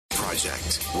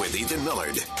Project with Ethan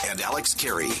Millard and Alex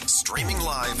Carey. Streaming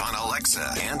live on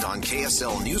Alexa and on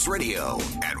KSL News Radio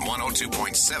at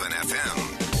 102.7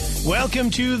 FM. Welcome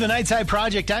to the Nightside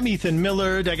Project. I'm Ethan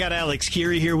Millard. I got Alex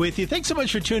Carey here with you. Thanks so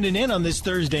much for tuning in on this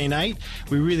Thursday night.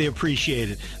 We really appreciate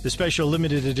it. The special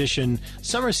limited edition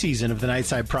summer season of the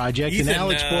Nightside Project. Ethan, and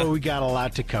Alex, boy, we got a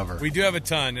lot to cover. We do have a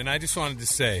ton, and I just wanted to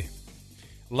say,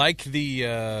 like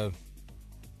the,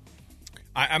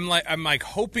 I'm like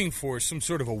hoping for some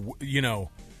sort of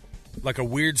like a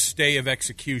weird stay of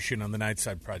execution on the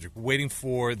Nightside Project, waiting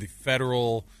for the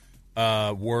federal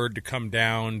word to come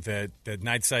down that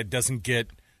Nightside doesn't get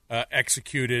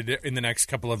executed in the next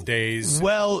couple of days.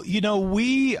 Well,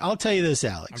 I'll tell you this,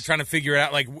 Alex. I'm trying to figure it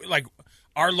out. Like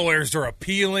our lawyers are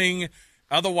appealing.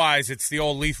 Otherwise, it's the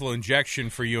old lethal injection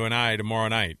for you and I tomorrow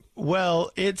night.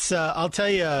 Well, it's I'll tell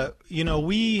you,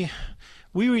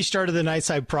 we restarted the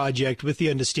Nightside Project with the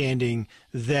understanding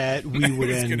that we would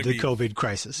end the COVID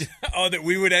crisis. Oh, that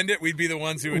we would end it? We'd be the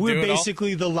ones who would do it all? We're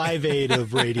basically the Live Aid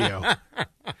of radio.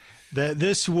 That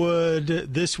this would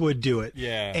do it.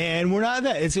 Yeah. And we're not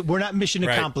that. We're not mission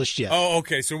accomplished yet. Oh,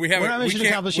 okay. So we haven't. We're not mission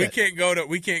accomplished yet.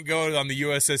 We can't go on the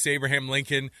USS Abraham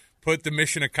Lincoln, put the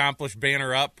mission accomplished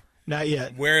banner up. Not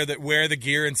yet. Wear the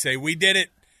gear and say we did it.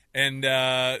 And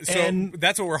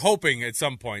that's what we're hoping at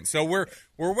some point. So we're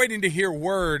waiting to hear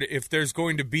word if there's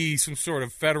going to be some sort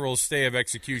of federal stay of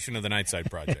execution of the Nightside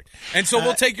Project. And so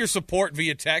we'll take your support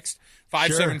via text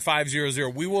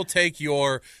 57500. We will take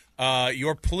your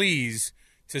pleas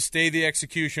to stay the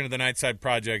execution of the Nightside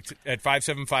Project at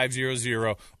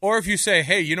 57500. Or if you say,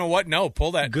 hey, you know what? No,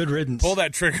 pull that. Good riddance. Pull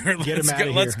that trigger.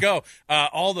 Let's go.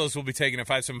 All those will be taken at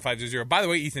 57500. By the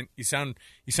way, Ethan, you sound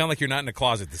like you're not in the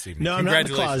closet this evening. No, I'm not in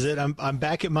the closet. I'm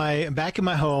back at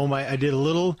my home. I did a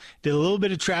little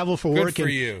bit of travel for work. Good for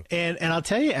you. And I'll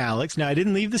tell you, Alex. Now I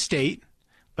didn't leave the state,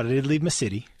 but I did leave my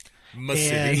city.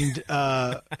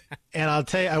 And I'll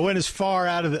tell you, I went as far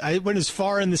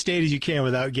in the state as you can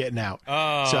without getting out.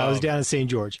 Oh. So I was down in St.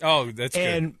 George. Oh, that's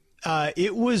good. And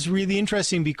it was really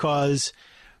interesting because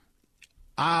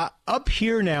up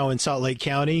here now in Salt Lake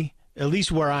County, at least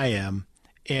where I am,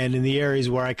 and in the areas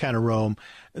where I kind of roam,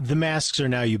 the masks are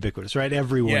now ubiquitous, right?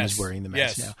 Everyone is wearing the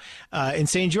mask now. In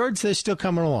St. George, they're still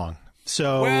coming along.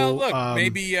 So, well, look,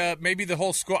 maybe the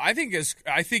whole school. I think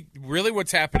really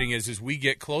what's happening is we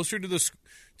get closer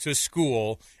to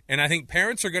school, and I think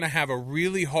parents are going to have a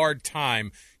really hard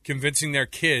time convincing their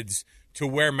kids to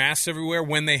wear masks everywhere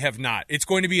when they have not. It's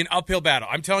going to be an uphill battle.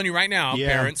 I'm telling you right now,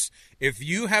 parents, if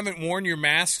you haven't worn your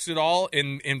masks at all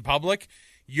in public,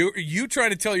 you trying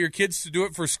to tell your kids to do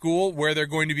it for school where they're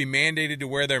going to be mandated to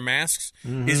wear their masks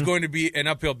is going to be an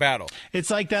uphill battle. It's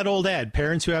like that old ad: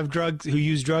 parents who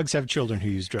use drugs have children who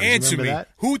use drugs. Answer Remember me. That?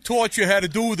 Who taught you how to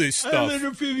do this stuff? I learned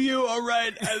it from you. All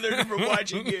right, I learned it from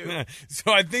watching you.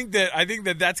 So I think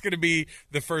that that's going to be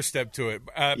the first step to it.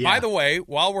 By the way,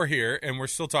 while we're here and we're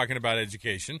still talking about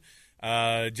education,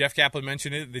 Jeff Kaplan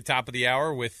mentioned it at the top of the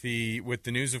hour with the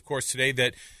news, of course, today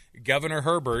that Governor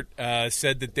Herbert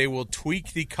said that they will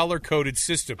tweak the color-coded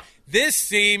system.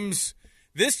 This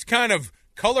kind of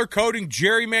color-coding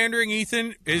gerrymandering,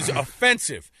 Ethan, is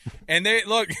offensive. And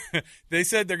they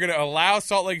said they're going to allow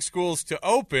Salt Lake schools to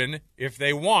open if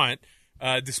they want,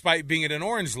 despite being at an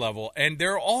orange level. And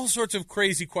there are all sorts of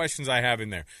crazy questions I have in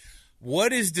there.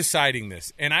 What is deciding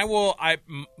this? And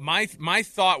my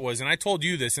thought was, and I told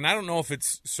you this, and I don't know if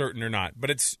it's certain or not, but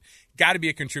it's got to be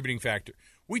a contributing factor.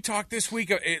 We talked this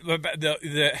week about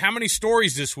how many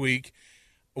stories this week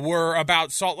were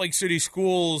about Salt Lake City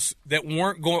schools that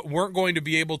weren't going to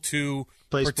be able to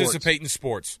participate in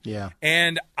sports. Yeah.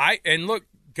 And look,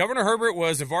 Governor Herbert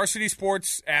was a varsity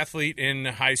sports athlete in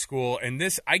high school, and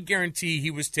this, I guarantee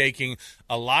he was taking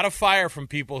a lot of fire from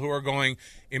people who are going,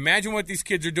 imagine what these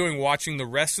kids are doing watching the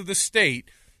rest of the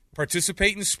state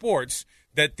participate in sports,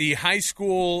 that the high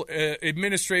school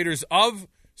administrators of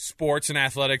sports and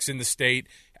athletics in the state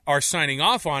are signing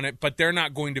off on it, but they're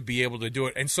not going to be able to do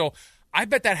it. And so I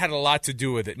bet that had a lot to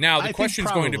do with it. Now, the question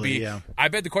is going to be, I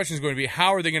bet the question is going to be,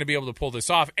 how are they going to be able to pull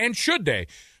this off? And should they?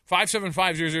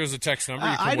 57500 is the text number.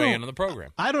 You can weigh in on the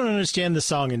program. I don't understand the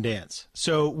song and dance.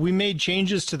 So we made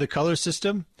changes to the color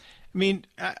system. I mean,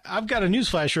 I've got a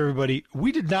newsflash for everybody.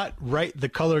 We did not write the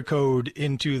color code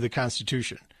into the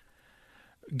Constitution.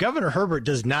 Governor Herbert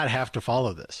does not have to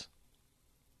follow this.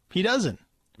 He doesn't.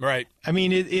 Right. I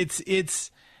mean, it's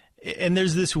and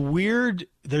there's this weird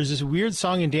there's this weird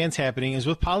song and dance happening is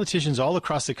with politicians all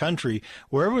across the country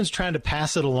where everyone's trying to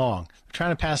pass it along.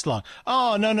 Trying to pass it along.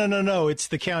 Oh, no, it's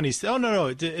the counties. Oh, no,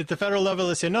 at the federal level,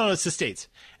 they say, no, it's the states.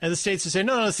 And the states will say,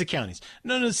 no, it's the counties.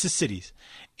 No, it's the cities.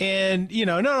 And,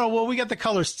 well, we got the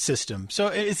color system. So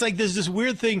it's like there's this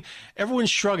weird thing.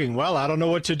 Everyone's shrugging. Well, I don't know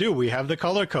what to do. We have the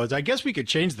color codes. I guess we could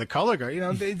change the color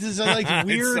code. This is like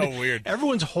weird. It's so weird.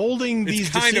 Everyone's holding these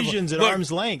decisions at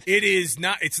arm's length. It's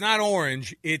not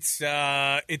orange. It's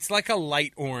like a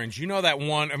light orange. You know that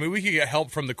one? I mean, we could get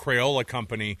help from the Crayola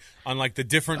company on like the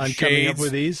different shades. Coming up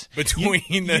with these?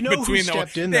 Between who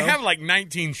stepped in, though? They have like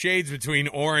 19 shades between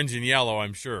orange and yellow,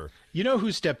 I'm sure. You know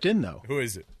who stepped in, though? Who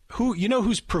is it?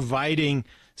 Who's providing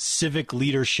civic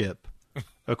leadership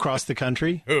across the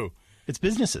country? Who? It's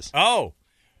businesses. Oh.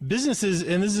 Businesses,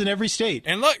 and this is in every state.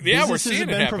 And look, yeah, we're seeing it happen. Businesses have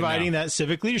been providing that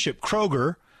civic leadership.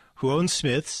 Kroger, who owns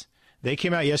Smith's, they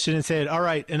came out yesterday and said, all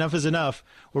right, enough is enough.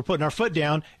 We're putting our foot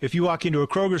down. If you walk into a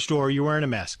Kroger store, you're wearing a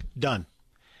mask. Done.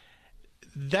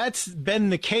 That's been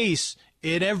the case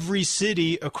in every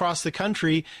city across the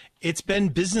country. It's been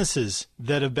businesses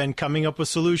that have been coming up with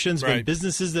solutions, right. Been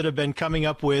businesses that have been coming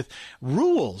up with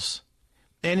rules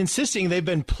and insisting. They've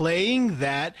been playing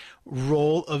that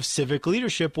role of civic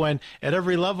leadership when at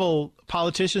every level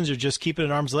politicians are just keeping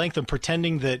at arm's length and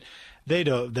pretending that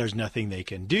there's nothing they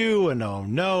can do, and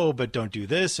no, but don't do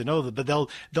this, and but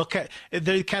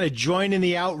they kind of join in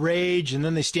the outrage, and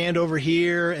then they stand over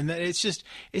here, and it's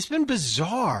been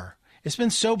bizarre. It's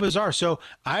been so bizarre. So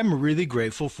I'm really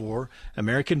grateful for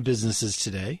American businesses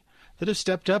today that have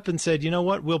stepped up and said, you know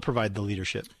what, we'll provide the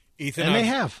leadership. Ethan, and they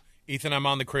have. Ethan, I'm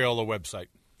on the Crayola website.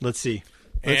 Let's see.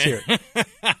 Let's hear it.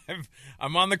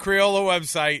 I'm on the Crayola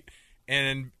website,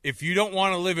 and if you don't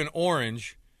want to live in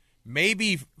orange,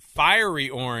 maybe fiery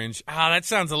orange. That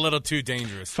sounds a little too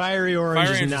dangerous. Fiery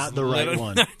orange is not the right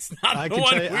one. That's not the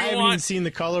one we want. I haven't even seen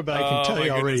the color, but I can tell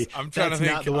you already. I'm trying to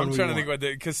think about that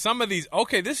because some of these.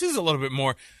 Okay, this is a little bit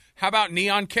more. How about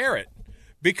neon carrot?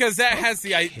 Because that has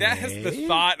the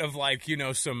thought of like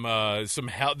some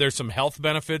health. There's some health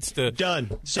benefits to.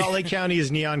 Done. Salt Lake County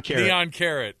is neon carrot. Neon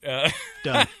carrot.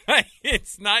 Done.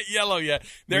 It's not yellow yet.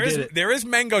 There is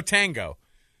mango tango.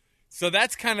 So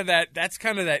that's kind of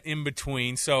that in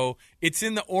between. So it's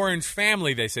in the orange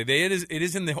family. They say it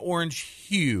is in the orange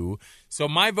hue. So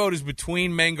my vote is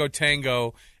between Mango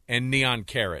Tango and Neon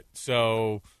Carrot.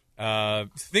 So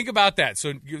think about that.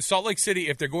 So Salt Lake City,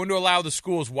 if they're going to allow the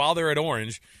schools while they're at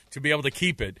orange to be able to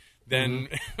keep it, then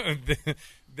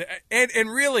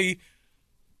and really,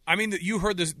 I mean, you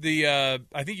heard this.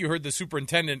 I think you heard the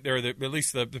superintendent, or at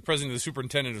least the president of the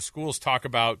superintendent of schools, talk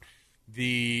about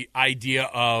the idea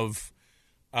of,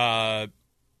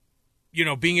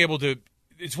 being able to.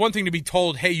 It's one thing to be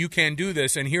told, "Hey, you can do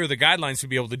this," and here are the guidelines to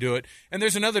be able to do it. And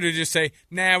there's another to just say,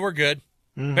 "Nah, we're good."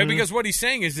 Mm-hmm. But because what he's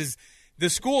saying is the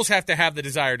schools have to have the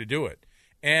desire to do it.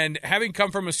 And having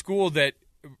come from a school that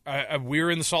we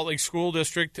were in the Salt Lake School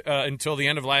District until the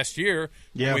end of last year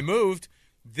when we moved,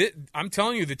 I'm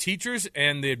telling you, the teachers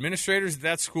and the administrators at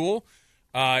that school.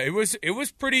 It was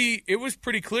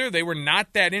pretty clear they were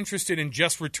not that interested in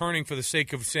just returning for the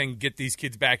sake of saying get these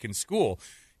kids back in school.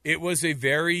 It was a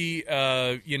very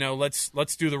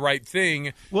let's do the right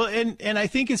thing. Well, and I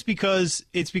think it's because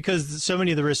so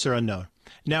many of the risks are unknown.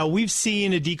 Now we've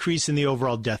seen a decrease in the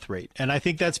overall death rate, and I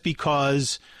think that's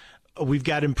because we've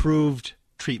got improved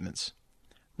treatments,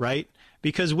 right?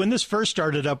 Because when this first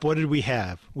started up, what did we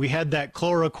have? We had that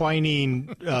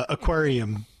chloroquine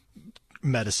aquarium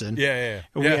medicine.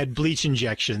 We had bleach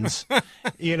injections.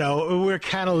 We're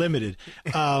kind of limited.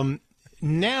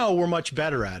 Now we're much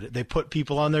better at it. They put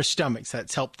people on their stomachs.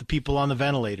 That's helped the people on the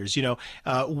ventilators.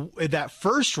 That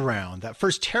first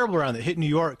terrible round that hit New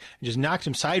York and just knocked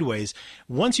him sideways.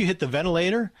 Once you hit the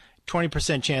ventilator,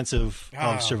 20% chance of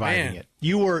surviving it.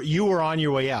 You were on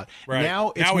your way out. Right.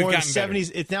 Now it's more than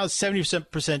 70s. It's now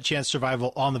 70% chance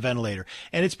survival on the ventilator,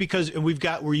 and it's because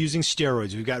we're using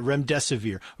steroids. We've got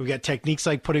remdesivir. We've got techniques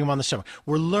like putting them on the stomach.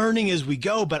 We're learning as we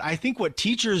go. But I think what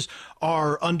teachers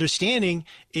are understanding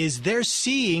is they're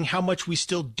seeing how much we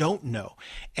still don't know,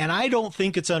 and I don't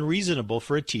think it's unreasonable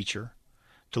for a teacher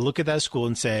to look at that school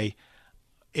and say,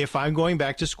 if I'm going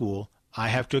back to school, I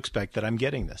have to expect that I'm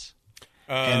getting this.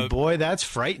 And boy, that's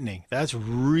frightening. That's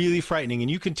really frightening. And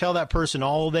you can tell that person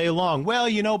all day long,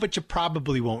 well, but you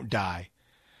probably won't die.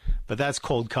 But that's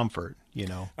cold comfort,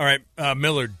 All right,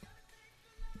 Millard.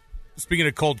 Speaking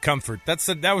of cold comfort,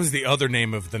 that was the other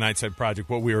name of the Nightside Project,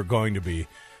 what we were going to be.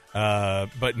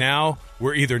 But now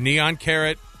we're either Neon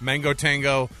Carrot, Mango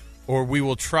Tango, or we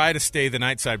will try to stay the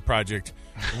Nightside Project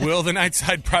Will the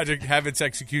Nightside Project have its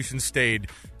execution stayed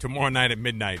tomorrow night at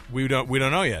midnight? We don't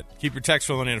know yet. Keep your text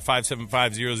rolling in at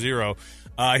 57500.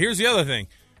 Here's the other thing.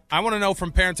 I want to know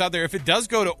from parents out there, if it does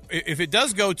go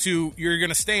to you're going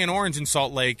to stay in Orange in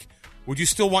Salt Lake, would you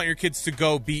still want your kids to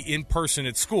go be in person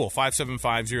at school?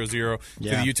 57500 to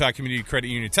the Utah Community Credit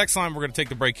Union text line. We're going to take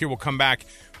the break here. We'll come back.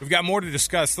 We've got more to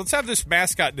discuss. Let's have this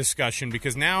mascot discussion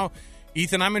because now,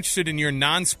 Ethan, I'm interested in your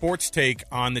non-sports take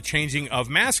on the changing of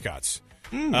mascots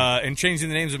and changing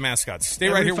the names of mascots. Stay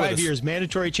right here with us. Every 5 years.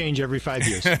 Mandatory change every 5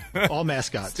 years. All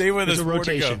mascots. Stay with us. There's a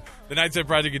rotation. The Nightside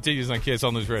Project continues on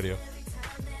KSL News Radio.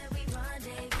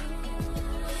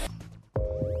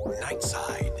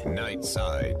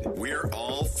 Nightside. We're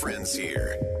all friends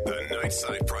here. The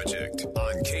Nightside Project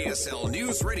on KSL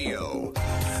News Radio.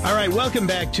 All right, welcome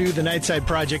back to the Nightside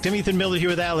Project. I'm Ethan Miller here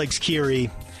with Alex Keary.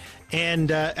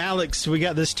 And Alex, we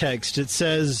got this text. It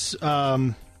says,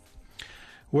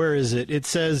 where is it? It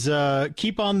says,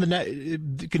 keep on the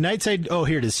Nightside. Oh,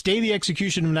 here it is. Stay the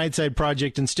execution of Nightside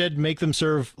Project. Instead, make them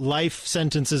serve life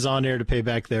sentences on air to pay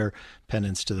back their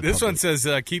penance to the public. This one says,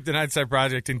 keep the Nightside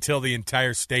Project until the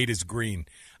entire state is green.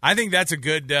 I think that's a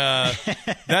good, that's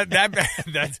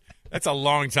a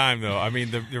long time though. I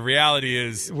mean, the reality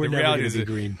is, we're never going to be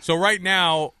green. So right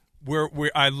now,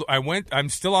 I'm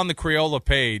still on the Crayola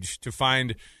page to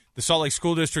find the Salt Lake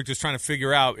School District is trying to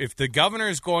figure out if the governor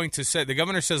is going to say, the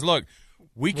governor says, look,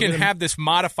 we can have this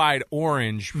modified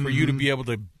orange for you to be able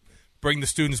to bring the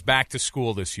students back to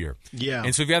school this year. Yeah.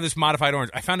 And so if you have this modified orange,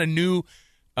 I found a new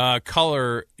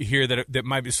color here that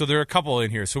might be, so there are a couple in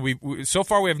here. So so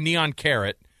far we have neon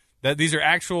carrot. These are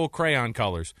actual crayon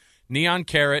colors. Neon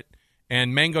carrot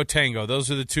and mango tango. Those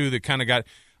are the two that kind of got.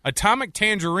 Atomic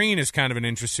tangerine is kind of an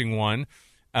interesting one.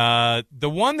 The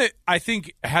one that I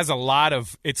think has a lot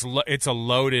of it's a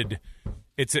loaded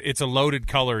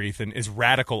color, Ethan, is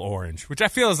radical orange, which I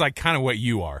feel is like kind of what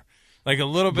you are. Like a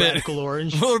little bit radical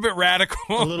orange, a little bit radical,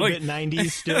 a little bit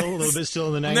 90s still, a little bit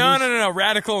still in the 90s. No.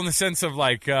 Radical in the sense of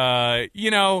like, you're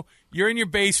in your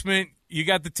basement, you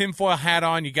got the tinfoil hat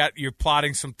on, you're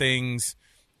plotting some things.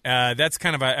 That's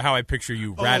kind of how I picture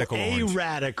you, radical orange. A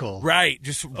radical, right?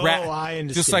 I understand.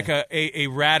 Just like a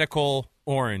radical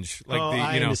orange, like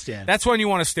I understand. That's one you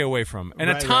want to stay away from. And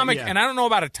right, atomic, yeah. And I don't know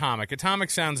about atomic.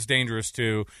 Atomic sounds dangerous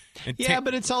too. And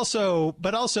but it's also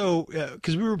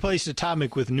because we replaced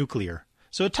atomic with nuclear.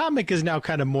 So atomic is now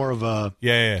kind of more of a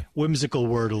whimsical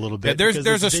word a little bit. Yeah,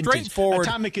 there's a straightforward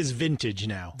atomic is vintage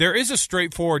now. There is a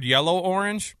straightforward yellow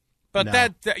orange, but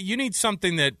that you need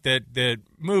something that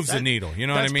moves the needle. You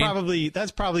know what I mean?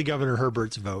 That's probably Governor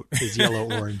Herbert's vote is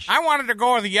yellow orange. I wanted to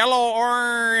go with yellow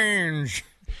orange.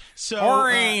 So,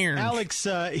 orange. Alex,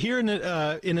 here in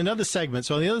another segment,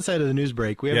 so on the other side of the news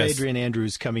break, we have Adrienne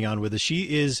Andrews coming on with us.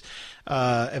 She is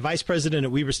a vice president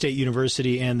at Weber State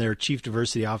University and their chief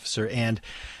diversity officer, and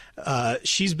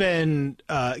she's been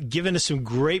giving us some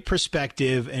great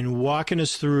perspective and walking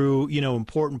us through,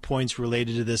 important points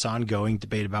related to this ongoing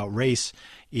debate about race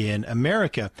in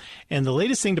America. And the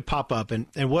latest thing to pop up, and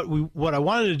what I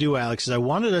wanted to do, Alex, is I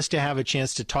wanted us to have a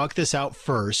chance to talk this out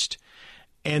first.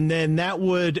 And then that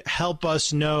would help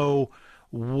us know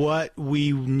what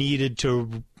we needed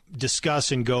to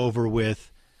discuss and go over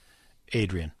with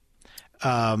Adrienne.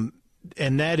 And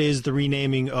that is the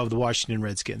renaming of the Washington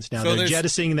Redskins. Now, they're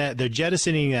jettisoning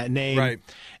that name. Right.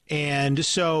 And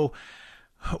so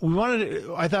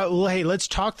I thought, well, hey, let's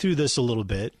talk through this a little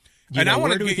bit. I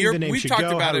want to get we've talked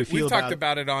about it. We've talked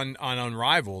about it on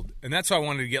Unrivaled. And that's why I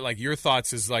wanted to get like your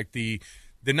thoughts is like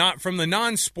from the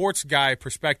non-sports guy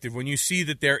perspective, when you see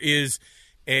that there is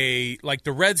the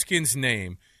Redskins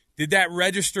name, did that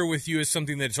register with you as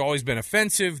something that's always been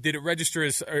offensive? Did it register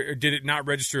or did it not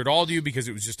register at all to you because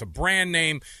it was just a brand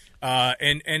name?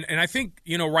 And I think,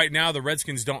 right now the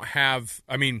Redskins don't have,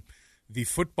 the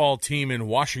football team in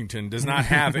Washington does not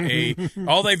have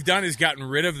all they've done is gotten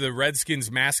rid of the Redskins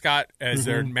mascot as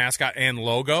their mascot and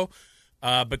logo.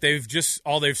 But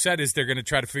all they've said is they're going to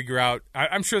try to figure out.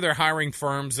 I'm sure they're hiring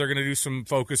firms. They're going to do some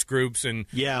focus groups and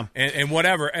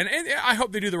whatever. And I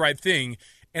hope they do the right thing.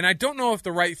 And I don't know if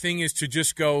the right thing is to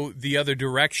just go the other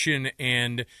direction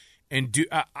and do.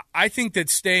 I think that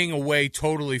staying away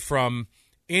totally from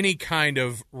any kind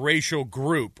of racial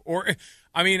group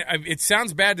it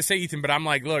sounds bad to say, Ethan, but I'm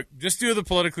like, look, just do the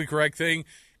politically correct thing.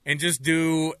 And just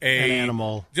do an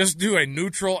animal. Just do a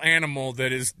neutral animal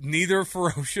that is neither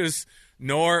ferocious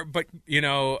but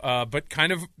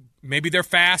kind of maybe they're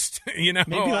fast. Maybe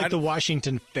like the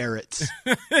Washington Ferrets.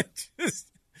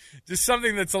 just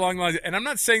something that's along the lines. And I'm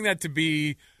not saying that to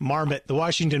be Marmot, the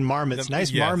Washington Marmots.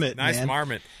 Nice marmot, nice man.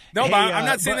 Marmot. No, but I'm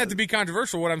not saying that to be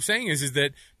controversial. What I'm saying is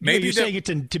that maybe you're saying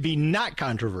it to be not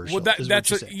controversial. Well,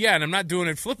 that's and I'm not doing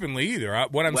it flippantly either.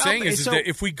 What I'm saying is that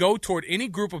if we go toward any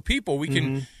group of people, we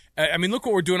can. I mean, look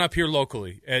what we're doing up here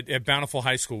locally at Bountiful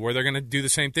High School, where they're going to do the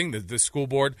same thing. The school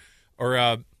board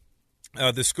or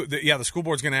the school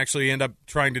board's going to actually end up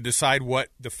trying to decide what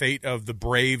the fate of the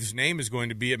Braves name is going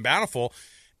to be at Bountiful.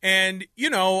 And,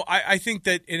 I think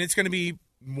that, and it's going to be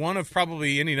one of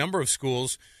probably any number of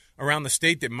schools around the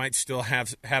state that might still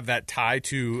have that tie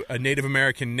to a Native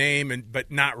American name, but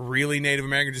not really Native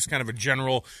American, just kind of a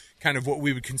general kind of what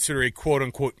we would consider a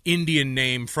quote-unquote Indian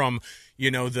name from,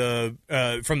 from the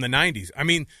 90s. I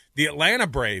mean, the Atlanta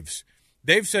Braves,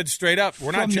 they've said straight up,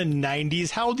 we're not from the 90s.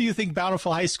 How old do you think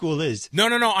Bountiful High School is? No.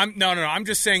 I'm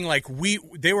just saying, like in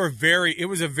the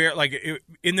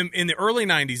early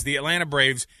 90s, the Atlanta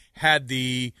Braves had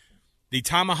the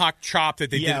tomahawk chop that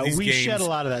they did in these games. Yeah, we shed a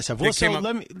lot of that stuff. We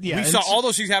saw all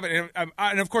those things happen,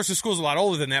 and of course the school's a lot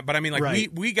older than that. But I mean, like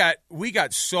right. we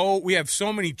have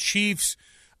so many chiefs.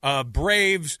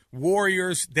 Braves,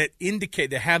 Warriors that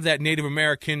have that Native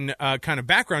American kind of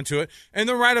background to it, and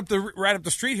then right up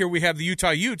the street here we have the Utah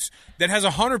Utes that has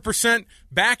 100%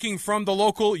 backing from the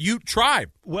local Ute tribe.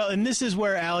 Well, and this is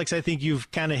where, Alex, I think you've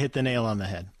kind of hit the nail on the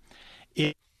head.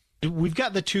 We've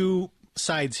got the two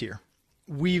sides here.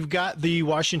 We've got the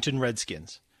Washington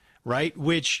Redskins, right?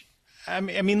 Which, I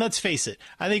mean, let's face it.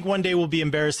 I think one day we'll be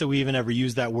embarrassed that we even ever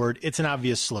used that word. It's an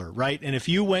obvious slur, right? And if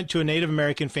you went to a Native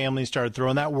American family and started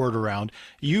throwing that word around,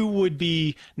 you would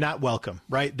be not welcome,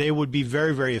 right? They would be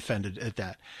very, very offended at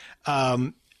that.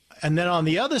 And then on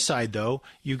the other side, though,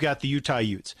 you've got the Utah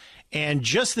Utes. And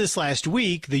just this last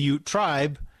week, the Ute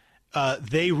tribe,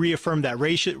 they reaffirmed that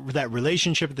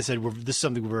relationship. They said, this is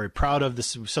something we're very proud of.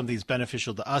 This is something that's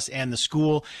beneficial to us and the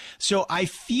school. So I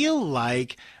feel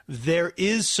like there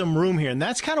is some room here. And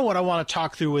that's kind of what I want to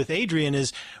talk through with Adrian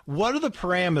is what are the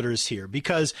parameters here?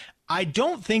 Because I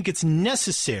don't think it's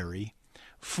necessary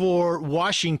for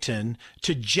Washington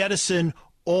to jettison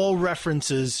all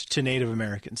references to Native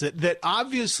Americans. That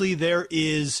obviously there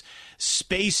is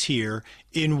space here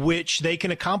in which they can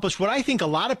accomplish what I think a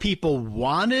lot of people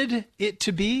wanted it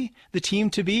to be, the team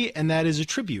to be, and that is a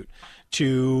tribute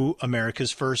to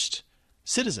America's first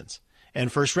citizens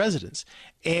and first residents.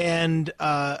 And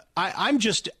I'm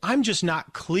just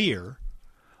not clear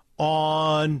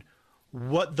on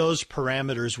what those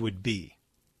parameters would be.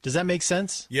 Does that make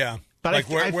sense? Yeah. But I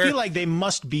feel like they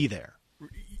must be there.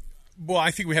 Well,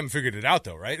 I think we haven't figured it out,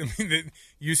 though, right? I mean,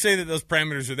 you say that those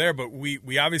parameters are there, but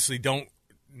we obviously don't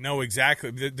know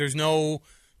exactly. There's no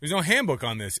handbook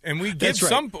on this, and we give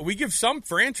some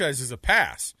franchises a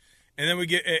pass, and then we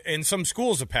get some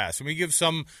schools a pass, and we give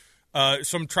some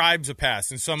tribes a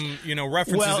pass, and some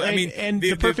references. Well, and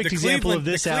the perfect example of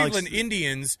this, the Cleveland Alex,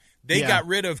 Indians. They got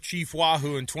rid of Chief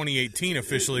Wahoo in 2018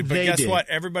 officially, but guess what?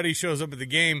 Everybody shows up at the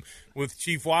game with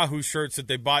Chief Wahoo shirts that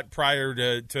they bought prior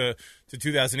to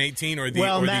 2018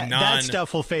 that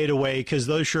stuff will fade away because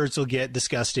those shirts will get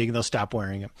disgusting and they'll stop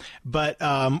wearing them. But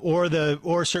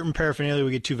or certain paraphernalia will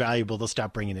get too valuable, they'll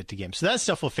stop bringing it to games. So that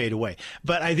stuff will fade away.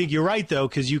 But I think you're right though,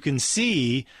 because you can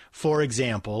see, for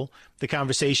example, the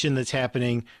conversation that's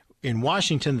happening in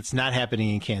Washington that's not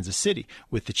happening in Kansas City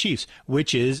with the Chiefs,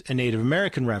 which is a Native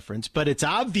American reference, but it's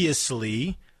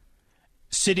obviously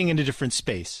sitting in a different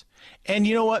space. And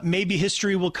you know what? Maybe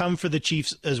history will come for the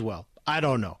Chiefs as well. I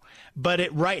don't know. But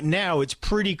right now, it's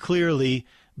pretty clearly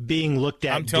being looked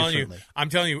at differently. I'm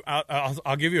telling you,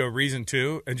 I'll give you a reason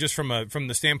too, and just from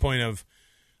the standpoint of,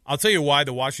 I'll tell you why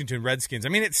the Washington Redskins. I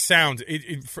mean, it sounds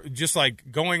just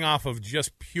like going off of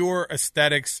just pure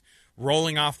aesthetics,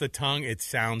 rolling off the tongue. It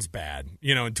sounds bad,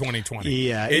 in 2020.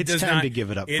 Yeah, it's time to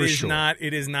give it up. For sure.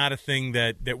 It is not a thing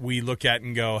that we look at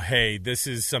and go, "Hey, this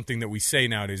is something that we say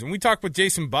nowadays." And we talked with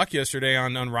Jason Buck yesterday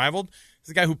on Unrivaled. He's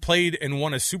the guy who played and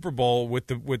won a Super Bowl with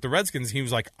the Redskins. He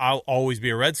was like, "I'll always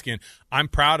be a Redskin. I'm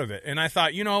proud of it." And I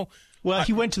thought, well,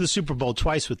 he went to the Super Bowl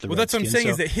twice with the Redskins. Well, that's what I'm saying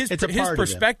is that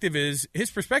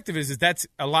his perspective is that's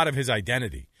a lot of his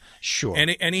identity. Sure.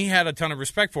 And he had a ton of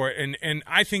respect for it. And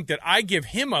I think that I give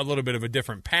him a little bit of a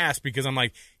different pass because I'm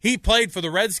like, he played for the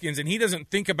Redskins and he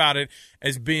doesn't think about it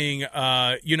as being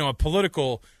a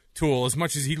political tool as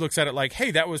much as he looks at it like, hey,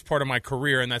 that was part of my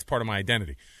career and that's part of my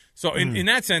identity. So in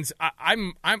that sense,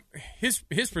 I'm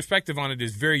his perspective on it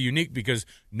is very unique because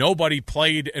nobody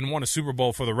played and won a Super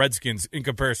Bowl for the Redskins in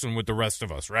comparison with the rest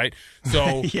of us, right?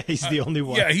 So yeah, he's the only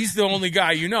one. Yeah, he's the only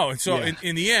guy And so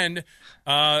in the end,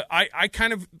 I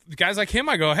kind of guys like him,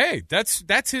 I go, hey,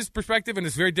 that's his perspective and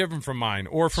it's very different from mine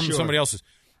or from somebody else's.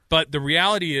 But the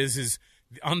reality is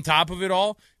on top of it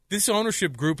all, this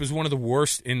ownership group is one of the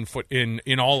worst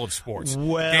in all of sports.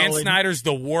 Well, Dan Snyder's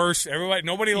the worst.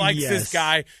 Nobody likes this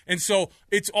guy, and so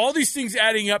it's all these things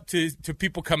adding up to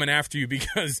people coming after you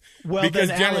because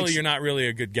generally Alex, you're not really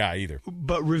a good guy either.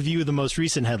 But review the most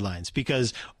recent headlines,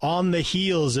 because on the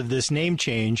heels of this name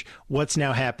change, what's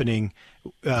now happening?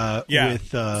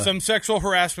 With some sexual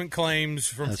harassment claims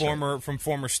from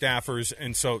former staffers,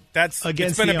 and so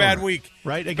it's been a bad week,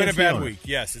 right? It's been a bad week.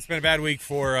 Yes, it's been a bad week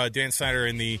for Dan Snyder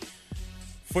and the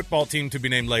football team to be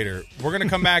named later. We're going to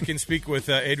come back and speak with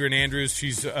Adrienne Andrews.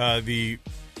 She's the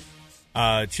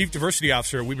Chief Diversity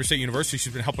Officer at Weber State University.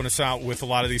 She's been helping us out with a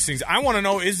lot of these things. I want to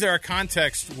know, is there a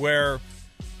context where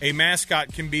a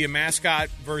mascot can be a mascot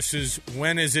versus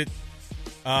when is it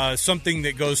something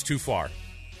that goes too far?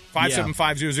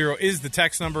 57500 is the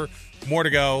text number. More to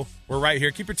go. We're right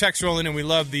here. Keep your text rolling, and we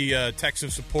love the text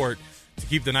of support to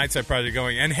keep the Nightside Project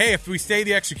going. And, hey, if we stay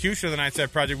the execution of the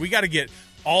Nightside Project, we got to get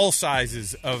all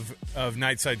sizes of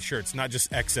Nightside shirts, not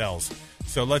just XLs.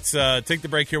 So let's take the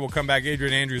break here. We'll come back.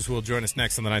 Adrienne Andrews will join us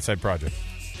next on the Nightside Project.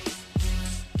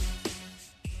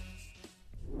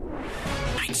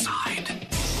 Nightside.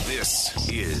 This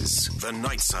is the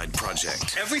Nightside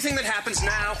Project. Everything that happens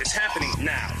now is happening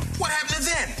now. What happened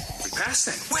then? We passed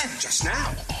it. When? Just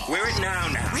now. We're at now.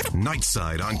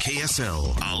 Nightside on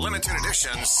KSL. A limited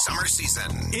edition summer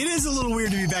season. It is a little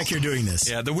weird to be back here doing this.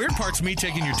 Yeah, the weird part's me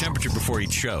taking your temperature before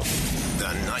each show.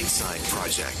 The Nightside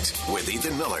Project with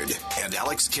Ethan Millard and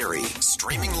Alex Carey.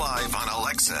 Streaming live on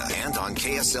Alexa and on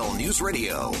KSL News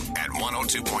Radio at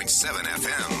 102.7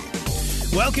 FM.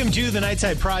 Welcome to the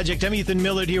Nightside Project. I'm Ethan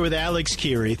Millard here with Alex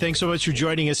Carey. Thanks so much for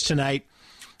joining us tonight.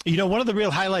 You know, one of the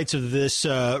real highlights of this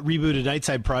rebooted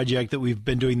Nightside Project that we've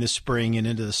been doing this spring and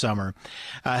into the summer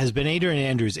has been Adrienne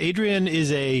Andrews. Adrienne is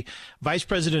a vice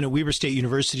president at Weber State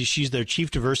University. She's their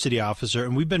chief diversity officer,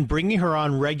 and we've been bringing her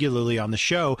on regularly on the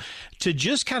show to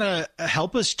just kind of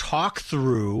help us talk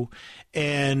through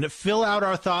and fill out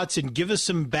our thoughts and give us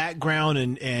some background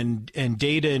and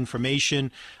data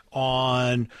information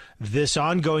on this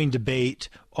ongoing debate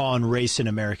on race in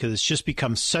America. That's just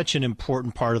become such an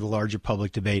important part of the larger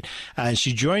public debate. And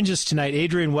she joins us tonight.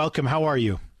 Adrienne, welcome. How are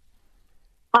you?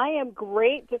 I am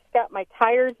great. Just got my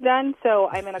tires done, so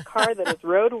I'm in a car that is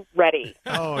road ready.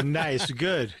 Oh, nice.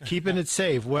 Good. Keeping it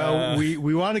safe. Well, we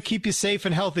want to keep you safe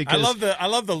and healthy. I love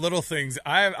the little things.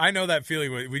 I know that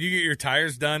feeling when you get your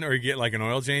tires done or you get like an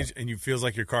oil change and you feels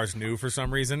like your car's new for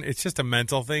some reason. It's just a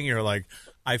mental thing. You're like,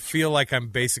 I feel like I'm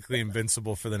basically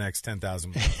invincible for the next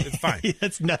 10,000 miles. It's fine.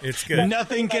 It's good.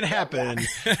 Nothing can happen.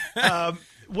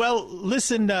 Well,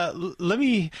 listen, let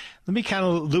me kind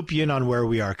of loop you in on where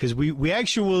we are, because we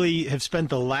actually have spent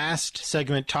the last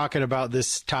segment talking about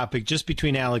this topic just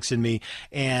between Alex and me,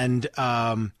 and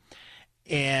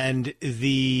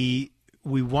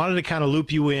we wanted to kind of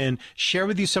loop you in, share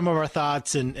with you some of our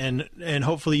thoughts, and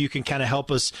hopefully you can kind of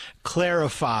help us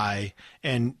clarify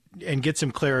and get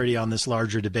some clarity on this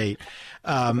larger debate.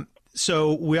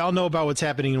 So we all know about what's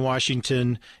happening in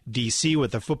Washington, D.C.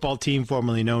 with the football team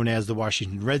formerly known as the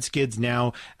Washington Redskins,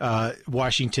 now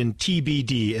Washington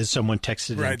TBD, as someone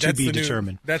texted in, to be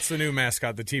determined. That's the new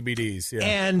mascot, the TBDs.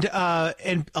 Yeah.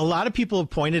 And a lot of people have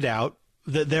pointed out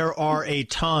that there are a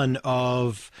ton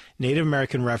of Native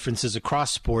American references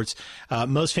across sports.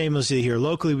 Most famously here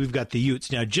locally, we've got the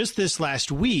Utes. Now, just this last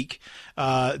week,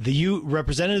 the Ute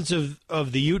representatives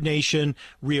of the Ute Nation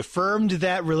reaffirmed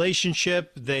that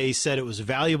relationship. They said it was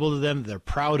valuable to them. They're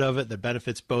proud of it. That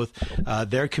benefits both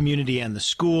their community and the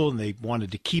school, and they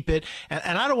wanted to keep it.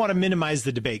 And I don't want to minimize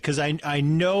the debate, because I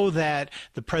know that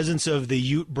the presence of the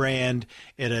Ute brand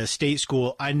at a state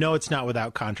school, I know it's not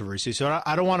without controversy. So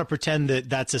I don't want to pretend that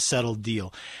that's a settled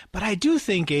deal. But I do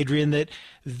think, Adrienne, that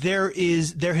there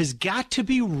has got to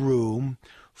be room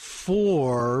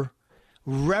for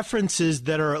references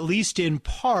that are at least in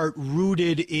part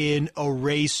rooted in a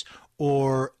race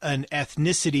or an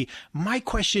ethnicity. My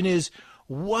question is,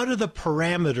 what are the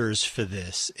parameters for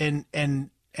this, and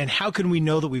how can we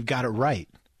know that we've got it right?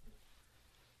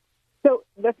 So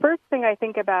the first thing I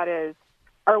think about is,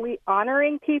 are we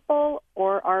honoring people,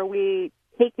 or are we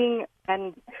taking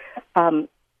and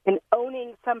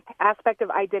owning some aspect of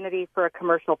identity for a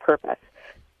commercial purpose?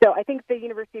 So I think the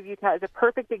University of Utah is a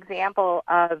perfect example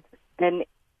of an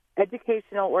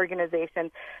educational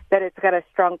organization that has got a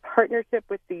strong partnership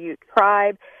with the Ute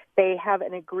tribe. They have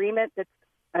an agreement that's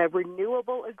a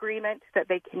renewable agreement that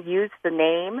they can use the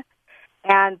name,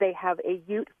 and they have a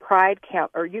Ute Pride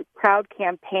Ute Proud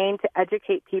campaign to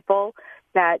educate people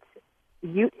that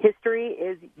Ute history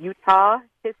is Utah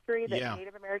history, that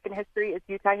Native American history is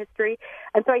Utah history.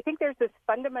 And so I think there's this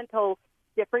fundamental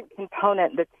different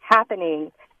component that's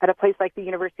happening at a place like the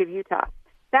University of Utah.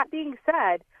 That being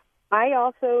said, I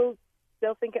also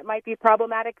still think it might be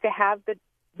problematic to have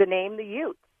the name the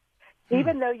Utes,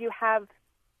 even though you have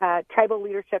tribal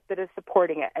leadership that is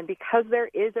supporting it. And because there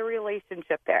is a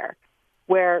relationship there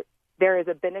where there is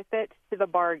a benefit to the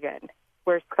bargain,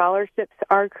 where scholarships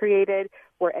are created,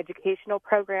 where educational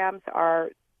programs are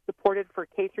supported for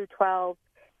K through 12,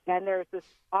 and there's this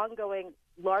ongoing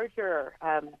larger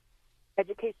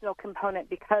educational component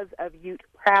because of Ute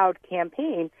Proud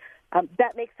campaign,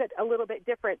 that makes it a little bit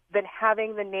different than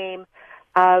having the name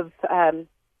of an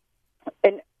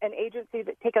agency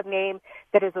that take a name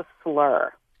that is a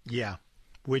slur. Yeah,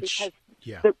 which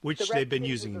they've been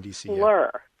using in D.C.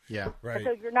 Slur. Yeah, right. And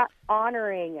so you're not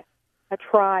honoring a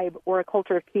tribe or a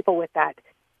culture of people with that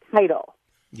title.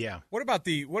 Yeah. What about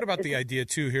the idea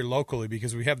too here locally,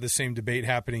 because we have the same debate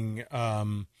happening, at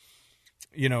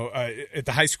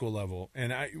the high school level,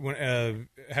 and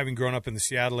having grown up in the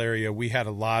Seattle area, we had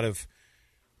a lot of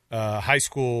high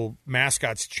school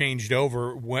mascots changed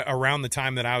over around the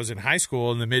time that I was in high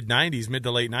school in the mid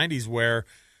to late 90s, where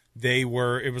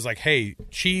it was like, hey,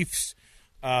 Chiefs,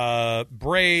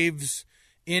 Braves,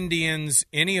 Indians,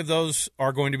 any of those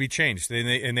are going to be changed.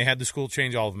 They had the school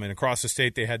change all of them, and across the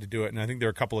state they had to do it. And I think there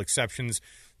are a couple exceptions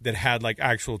that had like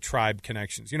actual tribe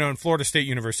connections. And Florida State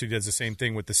University does the same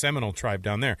thing with the Seminole tribe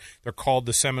down there. They're called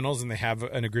the Seminoles, and they have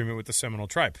an agreement with the Seminole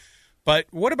tribe. But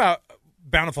what about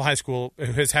Bountiful High School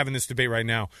is having this debate right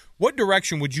now? What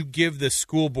direction would you give the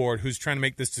school board who's trying to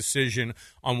make this decision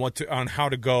on how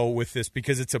to go with this?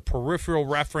 Because it's a peripheral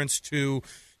reference to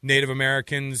Native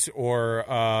Americans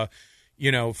or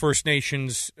First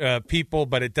Nations people,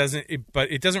 but it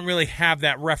doesn't really have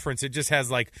that reference. It just has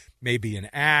like maybe an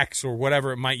axe or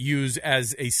whatever it might use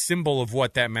as a symbol of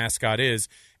what that mascot is,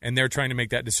 and they're trying to make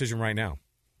that decision right now.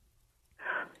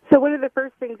 So one of the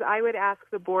first things I would ask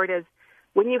the board is,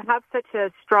 when you have such a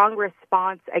strong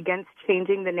response against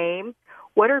changing the name,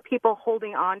 what are people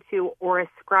holding on to or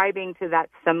ascribing to that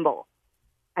symbol?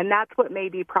 And that's what may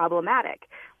be problematic.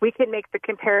 We can make the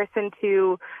comparison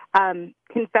to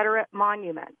Confederate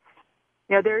monuments.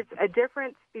 There's a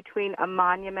difference between a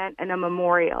monument and a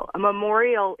memorial. A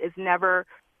memorial is never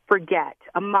forget.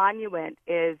 A monument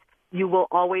is you will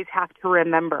always have to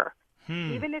remember.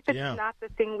 Even if it's not the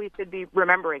thing we should be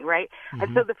remembering, right? Mm-hmm.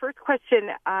 And so the first question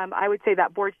I would say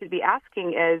that board should be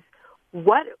asking is,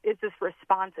 what is this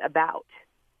response about?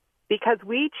 Because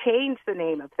we change the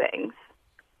name of things.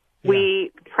 Yeah.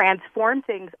 We transform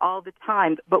things all the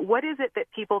time. But what is it that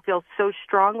people feel so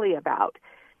strongly about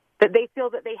that they feel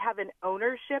that they have an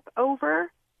ownership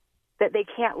over that they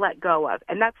can't let go of?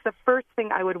 And that's the first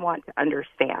thing I would want to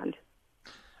understand.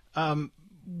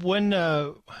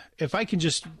 If I can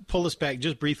just pull us back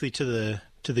just briefly to the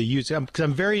Utes, because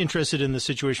I'm very interested in the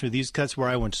situation with these. That's where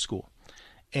I went to school,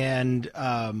 and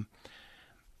I'm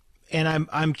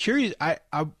curious.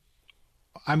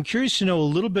 I'm curious to know a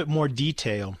little bit more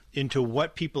detail into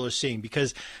what people are seeing,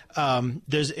 because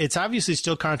it's obviously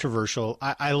still controversial.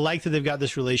 I like that they've got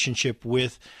this relationship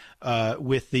with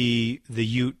the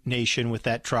Ute Nation, with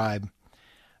that tribe.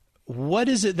 What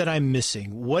is it that I'm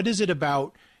missing? What is it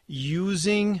about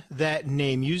using that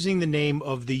name, using the name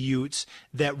of the Utes,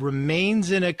 that remains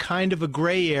in a kind of a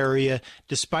gray area,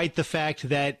 despite the fact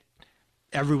that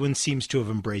everyone seems to have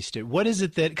embraced it? What is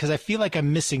it because I feel like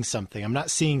I'm missing something. I'm not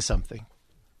seeing something.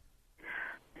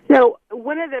 So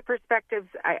one of the perspectives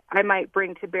I might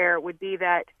bring to bear would be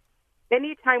that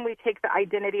anytime we take the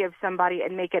identity of somebody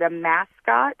and make it a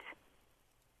mascot,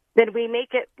 then we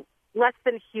make it less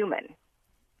than human.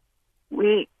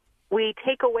 We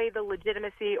take away the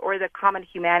legitimacy or the common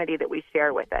humanity that we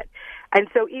share with it. And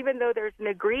so even though there's an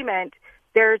agreement,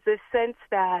 there's this sense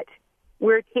that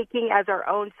we're taking as our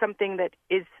own something that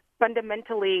is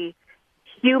fundamentally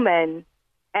human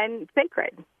and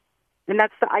sacred. And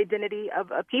that's the identity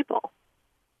of a people.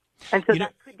 And so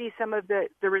that could be some of the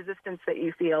resistance that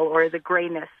you feel, or the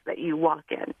grayness that you walk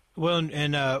in. Well,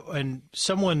 and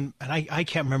someone, and I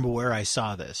can't remember where I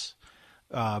saw this,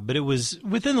 but it was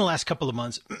within the last couple of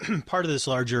months, part of this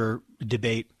larger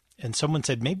debate. And someone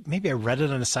said, maybe I read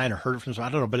it on a sign or heard it from someone,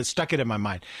 I don't know, but it stuck it in my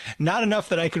mind. Not enough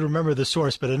that I could remember the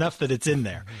source, but enough that it's in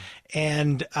there.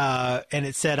 And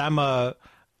it said, I'm a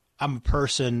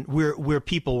person, we're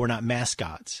people, we're not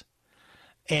mascots.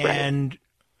 And right.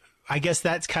 I guess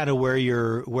that's kind of where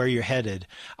you're headed.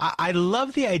 I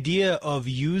love the idea of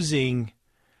using,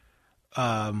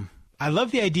 I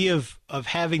love the idea of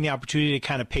having the opportunity to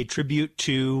kind of pay tribute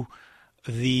to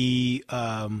the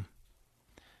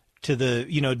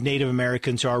Native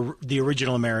Americans, or the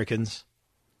original Americans.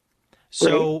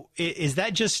 So is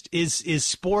that just is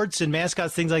sports and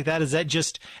mascots, things like that? Is that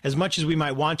just, as much as we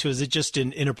might want to, is it just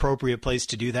an inappropriate place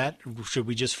to do that? Should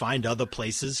we just find other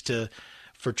places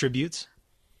for tributes?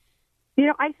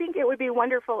 I think it would be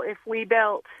wonderful if we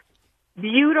built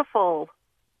beautiful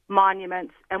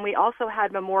monuments and we also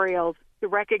had memorials to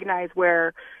recognize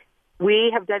where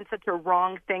we have done such a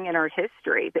wrong thing in our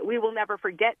history that we will never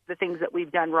forget the things that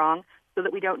we've done wrong so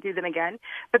that we don't do them again.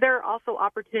 But there are also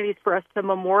opportunities for us to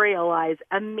memorialize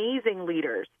amazing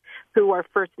leaders who are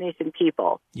First Nation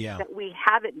people that we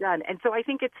haven't done. And so I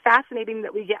think it's fascinating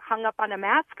that we get hung up on a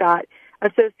mascot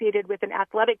associated with an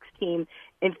athletics team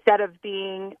instead of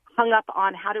being hung up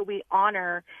on how do we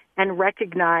honor and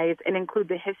recognize and include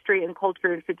the history and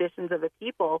culture and traditions of a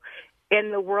people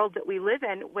in the world that we live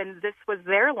in when this was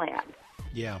their land.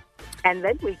 Yeah. And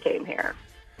then we came here.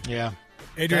 Yeah.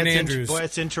 Adrienne Andrews. Boy,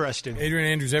 it's interesting. Adrienne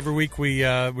Andrews, every week we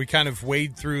kind of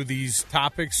wade through these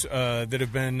topics that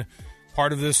have been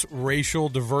part of this racial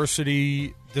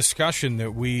diversity discussion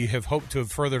that we have hoped to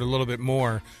have furthered a little bit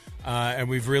more. And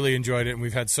we've really enjoyed it, and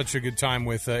we've had such a good time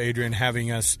with Adrienne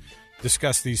having us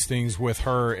discuss these things with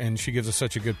her, and she gives us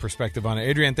such a good perspective on it.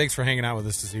 Adrienne, thanks for hanging out with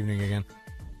us this evening again.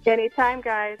 Anytime,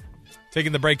 guys.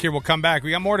 Taking the break here. We'll come back.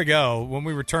 We got more to go. When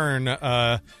we return,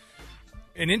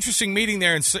 an interesting meeting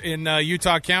there in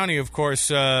Utah County, of course.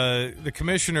 The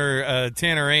commissioner,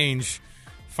 Tanner Ainge,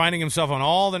 finding himself on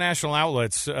all the national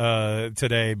outlets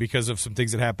today because of some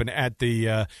things that happened at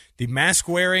the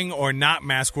mask-wearing or not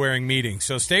mask-wearing meeting.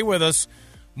 So stay with us.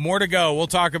 More to go. We'll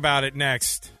talk about it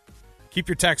next. Keep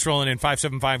your text rolling in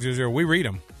 57500. We read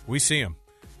them, we see them,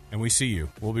 and we see you.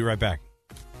 We'll be right back.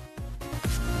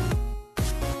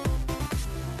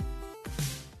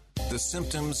 The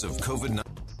symptoms of COVID-19.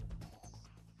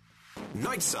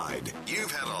 Nightside,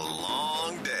 you've had a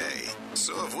long day.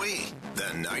 So have we.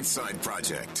 The Nightside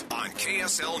Project on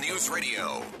KSL News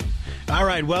Radio. All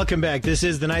right, welcome back. This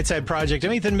is the Nightside Project.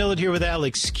 I'm Ethan Millett here with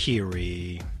Alex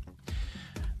Keary.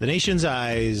 The nation's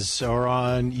eyes are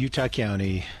on Utah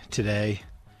County today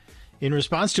in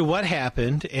response to what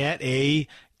happened at a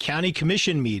county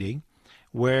commission meeting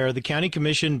where the county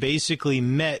commission basically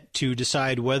met to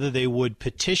decide whether they would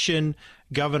petition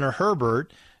Governor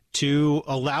Herbert to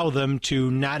allow them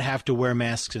to not have to wear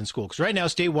masks in school. Because right now,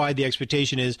 statewide, the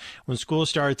expectation is when school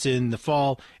starts in the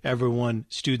fall, everyone,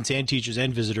 students and teachers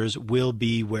and visitors, will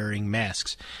be wearing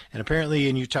masks. And apparently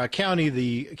in Utah County,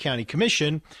 the county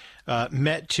commission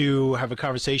met to have a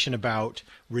conversation about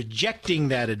rejecting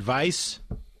that advice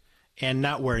and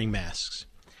not wearing masks.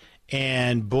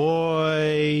 And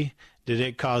boy, did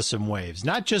it cause some waves.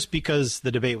 Not just because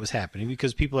the debate was happening,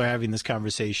 because people are having this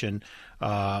conversation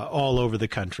all over the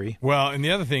country. Well, and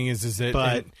the other thing is that,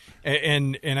 but,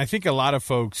 and I think a lot of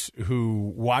folks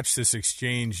who watch this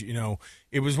exchange,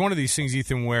 it was one of these things,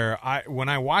 Ethan, where when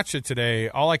I watched it today,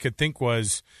 all I could think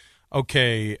was,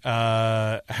 okay,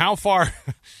 how far?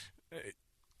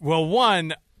 Well,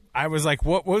 one, I was like,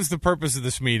 what was the purpose of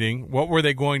this meeting? What were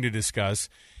they going to discuss?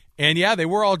 And, yeah, they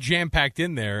were all jam-packed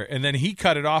in there. And then he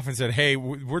cut it off and said, hey,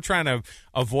 we're trying to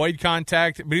avoid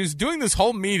contact. But he was doing this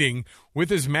whole meeting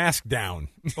with his mask down.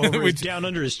 Down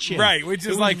under his chin. Right, which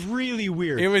is like really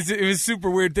weird. It was a super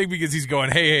weird thing because he's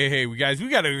going, hey, guys, we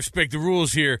got to respect the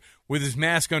rules here with his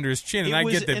mask under his chin. And I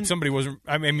get that somebody wasn't –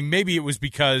 I mean, maybe it was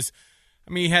because –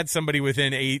 he had somebody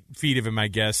within 8 feet of him, I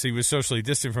guess. He was socially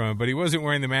distant from him, but he wasn't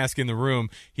wearing the mask in the room.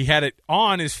 He had it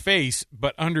on his face,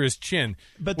 but under his chin.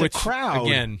 But the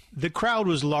crowd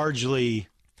was largely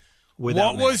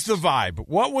without masks. What was the vibe?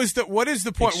 What is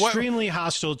the point? Extremely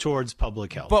hostile towards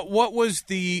public health. But what was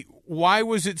why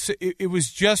was it? It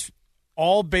was just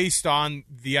all based on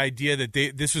the idea that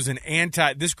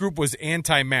this group was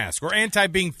anti-mask or anti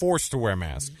being forced to wear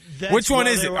masks. Which one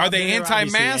is it? Are they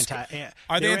anti-mask?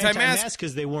 Are they anti-mask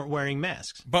because they weren't wearing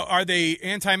masks? But are they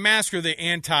anti-mask or are they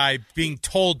anti being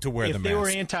told to wear the mask? If they were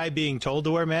anti being told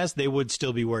to wear masks, they would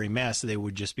still be wearing masks. They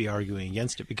would just be arguing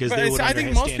against it because they would understand how smart it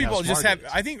is. I think most people just have.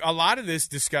 I think a lot of this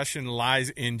discussion lies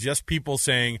in just people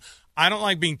saying, "I don't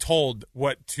like being told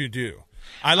what to do.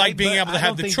 I like being able to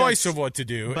have the choice of what to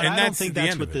do." But and I don't think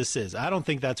that's what this is. I don't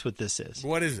think that's what this is.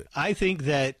 What is it? I think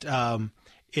that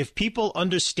if people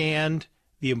understand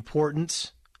the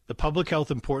importance, the public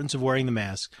health importance of wearing the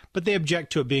mask, but they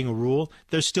object to it being a rule,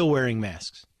 they're still wearing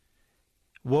masks.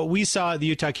 What we saw at the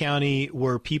Utah County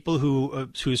were people who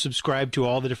subscribe to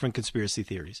all the different conspiracy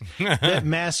theories, that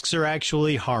masks are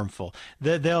actually harmful,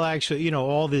 that they'll actually,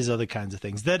 all these other kinds of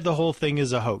things, that the whole thing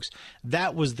is a hoax.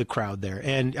 That was the crowd there.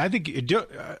 And I think, do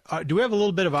we have a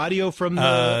little bit of audio from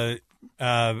the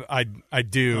I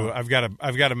do. Oh. I've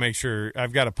got to make sure.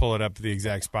 I've got to pull it up to the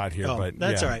exact spot here. But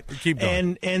that's all right. Keep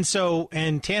going. And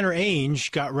Tanner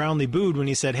Ainge got roundly booed when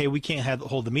he said, "Hey, we can't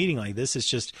hold the meeting like this. It's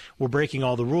just we're breaking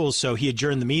all the rules." So he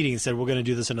adjourned the meeting and said, "We're going to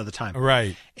do this another time."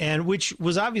 Right. And which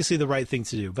was obviously the right thing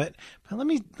to do. But let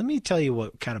me tell you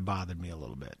what kind of bothered me a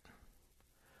little bit.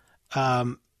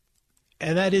 And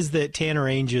that is that Tanner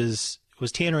Ainge's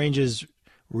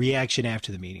reaction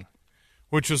after the meeting.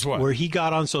 Which was what? Where he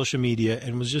got on social media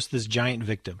and was just this giant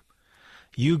victim.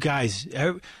 You guys,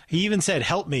 he even said,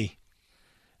 "Help me."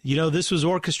 This was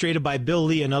orchestrated by Bill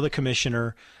Lee, another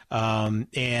commissioner. And,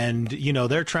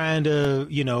 they're trying to,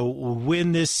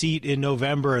 win this seat in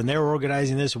November, and they're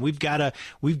organizing this. And we've got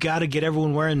to get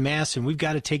everyone wearing masks, and we've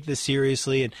got to take this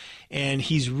seriously. And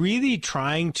he's really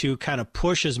trying to kind of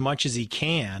push as much as he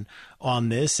can on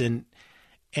this. And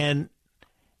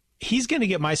he's going to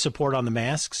get my support on the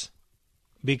masks,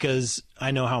 because I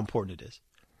know how important it is.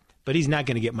 But he's not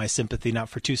going to get my sympathy, not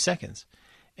for 2 seconds.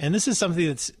 And this is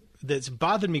something that's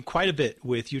bothered me quite a bit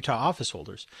with Utah office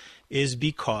holders, is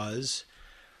because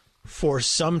for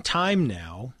some time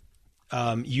now,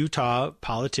 Utah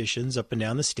politicians up and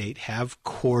down the state have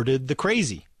courted the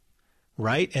crazy,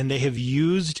 right? And they have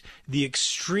used the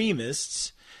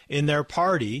extremists in their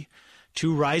party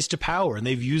to rise to power, and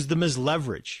they've used them as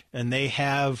leverage, and they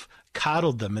have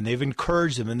coddled them, and they've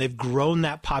encouraged them, and they've grown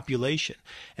that population,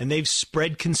 and they've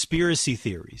spread conspiracy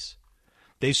theories.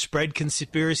 They've spread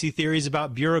conspiracy theories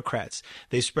about bureaucrats.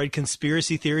 They've spread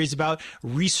conspiracy theories about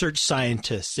research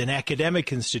scientists and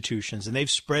academic institutions, and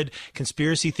they've spread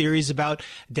conspiracy theories about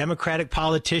Democratic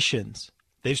politicians.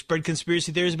 They've spread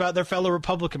conspiracy theories about their fellow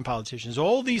Republican politicians.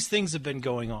 All these things have been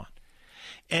going on.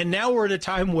 And now we're at a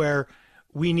time where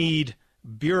we need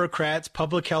bureaucrats,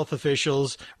 public health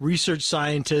officials, research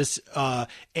scientists,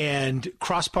 and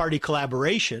cross-party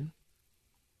collaboration.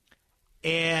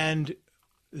 And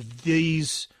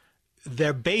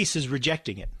their base is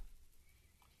rejecting it.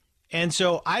 And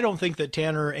so I don't think that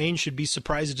Tanner Ainge should be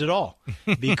surprised at all,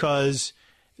 because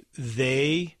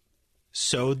they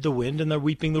sowed the wind and they're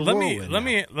reaping the whirlwind. Let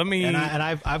me. And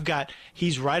I've got.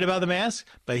 He's right about the mask,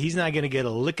 but he's not going to get a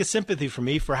lick of sympathy from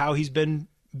me for how he's been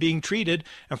being treated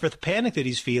and for the panic that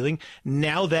he's feeling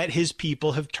now that his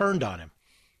people have turned on him.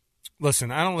 Listen,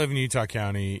 I don't live in Utah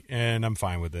County, and I'm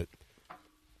fine with it.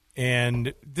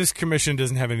 And this commission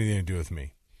doesn't have anything to do with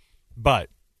me. But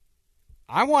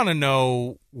I want to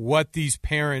know what these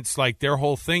parents, like, their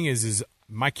whole thing is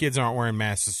my kids aren't wearing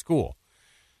masks at school.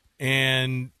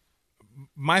 And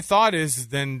my thought is,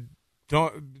 then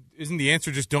isn't the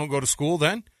answer just don't go to school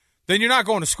then? Then you're not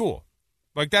going to school.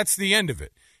 Like, that's the end of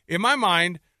it. In my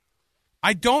mind,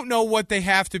 I don't know what they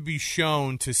have to be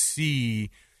shown to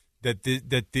see that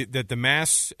the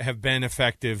masks have been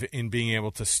effective in being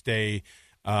able to stay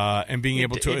and being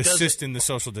able to assist in the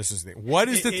social distancing. What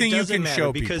is the thing you can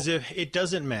show people? Because it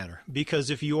doesn't matter. Because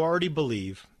if you already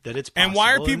believe that it's possible. And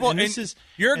why are people?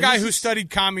 You're a guy who studied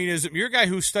communism. You're a guy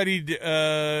who studied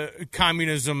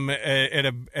communism at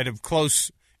a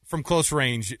close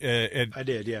range. I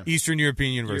did, yeah. Eastern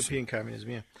European University. European communism,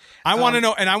 yeah. I want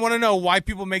to know why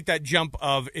people make that jump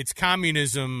of it's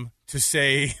communism to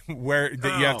say where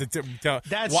that you have to tell.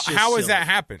 How does that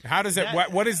happen? How does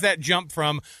that? What is that jump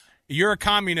from? You're a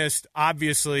communist,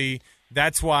 obviously.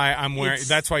 That's why I'm wearing.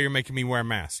 That's why you're making me wear a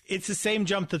mask. It's the same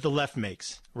jump that the left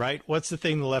makes, right? What's the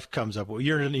thing the left comes up with?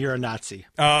 You're a Nazi.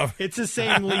 It's the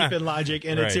same leap in logic,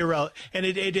 and it's irrelevant, and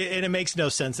it makes no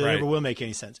sense. It never will make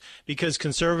any sense, because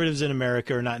conservatives in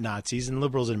America are not Nazis, and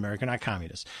liberals in America are not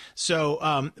communists.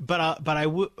 So, but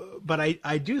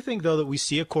I do think, though, that we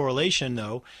see a correlation,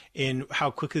 though, in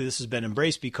how quickly this has been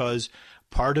embraced, because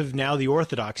part of now the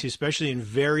orthodoxy, especially in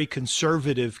very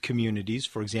conservative communities,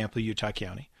 for example, Utah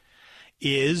County,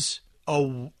 is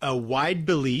a wide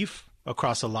belief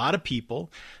across a lot of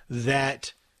people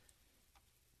that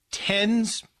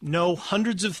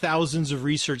hundreds of thousands of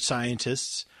research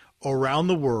scientists around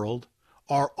the world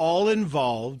are all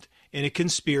involved in a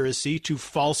conspiracy to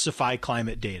falsify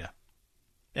climate data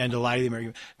and to lie to the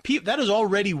American people. That is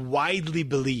already widely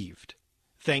believed,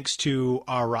 thanks to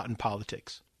our rotten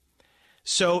politics.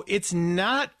 So it's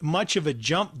not much of a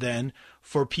jump then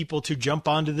for people to jump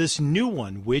onto this new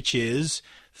one, which is,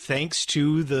 thanks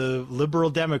to the liberal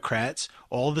Democrats,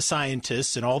 all the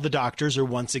scientists and all the doctors are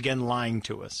once again lying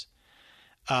to us.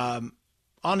 On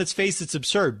its face, it's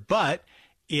absurd, but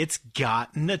it's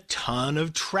gotten a ton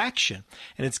of traction.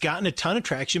 And it's gotten a ton of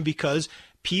traction because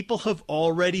people have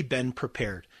already been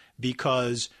prepared,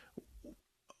 because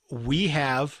we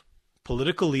have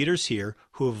political leaders here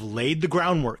who have laid the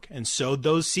groundwork and sowed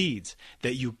those seeds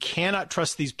that you cannot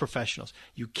trust these professionals.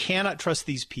 You cannot trust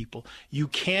these people. You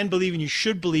can believe and you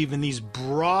should believe in these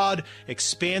broad,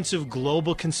 expansive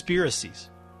global conspiracies.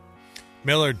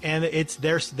 Millard. And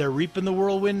they're reaping the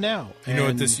whirlwind now. You know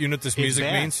what this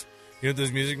music means? You know what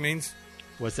this music means?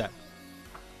 What's that?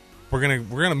 We're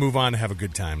gonna move on to have a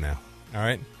good time now. All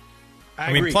right? I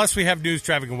mean, agree. plus we have news,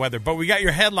 traffic, and weather, but we got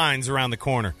your headlines around the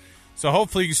corner. So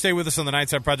hopefully you can stay with us on the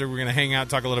Nightside Project. We're going to hang out,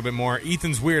 talk a little bit more.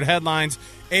 Ethan's weird headlines.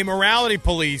 A morality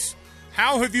police.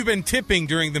 How have you been tipping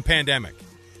during the pandemic?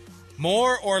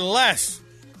 More or less?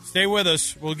 Stay with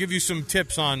us. We'll give you some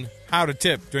tips on how to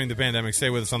tip during the pandemic. Stay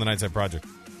with us on the Nightside Project.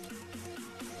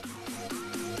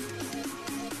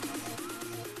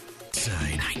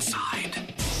 Nightside.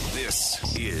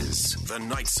 This is the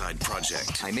Nightside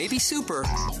Project. I may be super.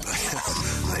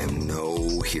 I am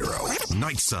no hero.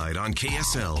 Nightside on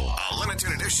KSL. A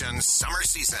limited edition summer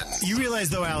season. You realize,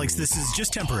 though, Alex, this is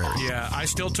just temporary. Yeah, I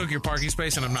still took your parking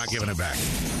space, and I'm not giving it back.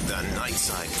 The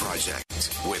Nightside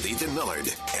Project with Ethan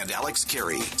Millard and Alex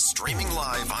Carey. Streaming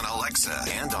live on Alexa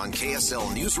and on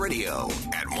KSL News Radio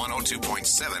at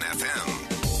 102.7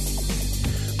 FM.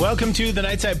 Welcome to the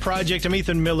Nightside Project. I'm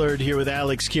Ethan Millard here with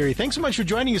Alex Carey. Thanks so much for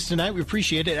joining us tonight. We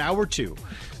appreciate it. Hour 2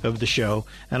 of the show.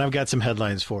 And I've got some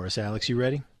headlines for us. Alex, you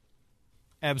ready?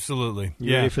 Absolutely.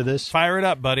 You ready for this? Fire it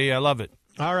up, buddy. I love it.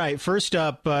 All right. First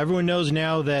up, everyone knows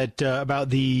now that about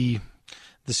the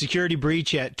security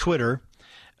breach at Twitter.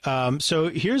 So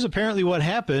here's apparently what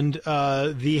happened.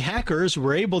 The hackers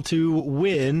were able to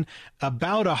win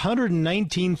about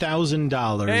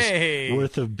 $119,000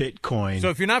 worth of Bitcoin. So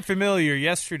if you're not familiar,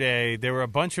 yesterday there were a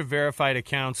bunch of verified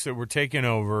accounts that were taken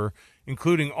over,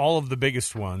 including all of the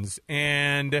biggest ones.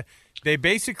 And they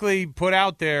basically put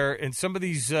out there, and some of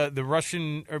these, the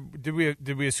Russian, or did we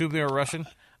assume they were Russian?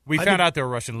 We found out they were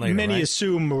Russian later. Many right?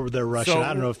 assume they're Russian.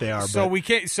 I don't know if they are. So but. we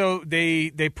can't. So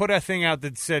they put a thing out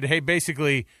that said, "Hey,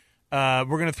 basically, we're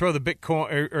going to throw the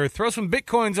Bitcoin or throw some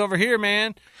Bitcoins over here,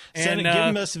 man." And give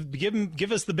us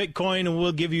the Bitcoin, and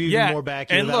we'll give you even more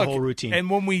back. And that whole routine. And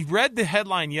when we read the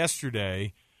headline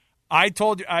yesterday, I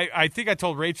think I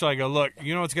told Rachel, I go, look,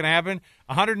 you know what's going to happen?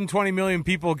 120 million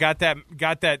people read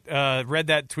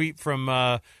that tweet from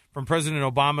President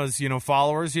Obama's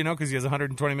followers, because he has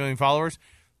 120 million followers.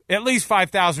 At least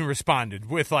 5,000 responded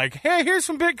with like, "Hey, here's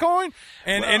some Bitcoin,"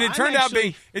 and it turned out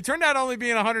only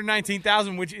being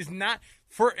 119,000, which is not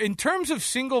in terms of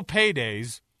single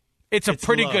paydays. It's a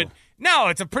pretty low. good. No,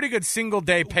 it's a pretty good single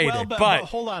day payday. Well, but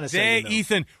hold on a second,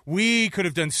 Ethan, we could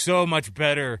have done so much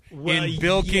better in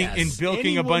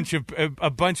bilking a bunch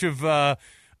of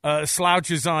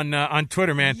slouches on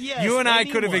Twitter, man. Yes, you and I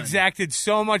could have exacted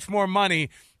so much more money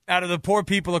out of the poor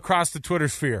people across the Twitter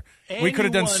sphere. We could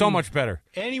have done so much better.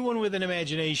 Anyone with an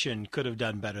imagination could have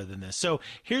done better than this. So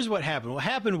here's what happened. What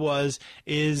happened was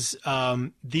these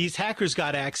hackers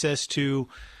got access to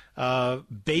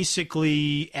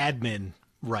basically admin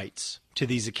rights to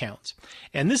these accounts.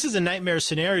 And this is a nightmare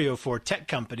scenario for tech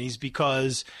companies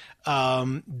because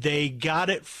they got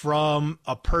it from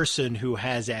a person who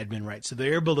has admin rights. So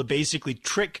they're able to basically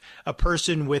trick a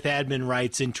person with admin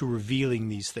rights into revealing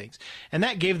these things. And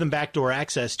that gave them backdoor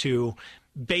access to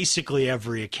basically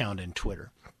every account in Twitter.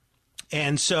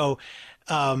 And so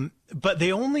but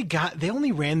they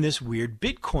only ran this weird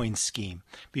Bitcoin scheme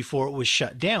before it was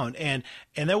shut down. And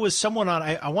there was someone on,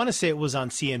 I want to say it was on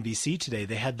CNBC today.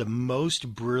 They had the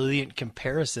most brilliant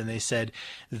comparison. They said,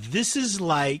 this is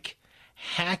like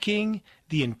hacking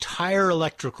the entire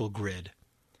electrical grid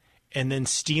and then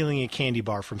stealing a candy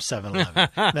bar from 7-Eleven.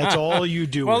 That's all you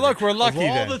do. Well, look, we're lucky.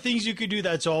 Of all the things you could do,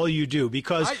 that's all you do.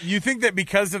 Because you think that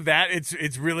because of that,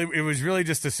 it was really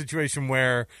just a situation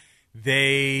where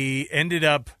they ended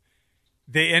up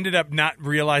not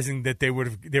realizing that it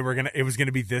was going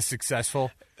to be this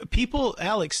successful. People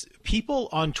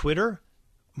on Twitter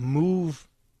move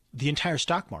the entire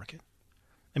stock market.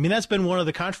 I mean, that's been one of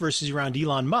the controversies around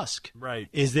Elon Musk. Right.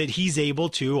 Is that he's able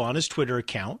to, on his Twitter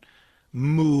account,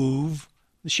 move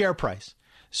the share price.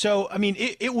 So, I mean,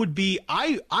 it would be,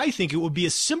 I think it would be a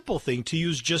simple thing to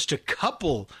use just a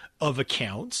couple of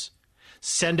accounts,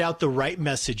 send out the right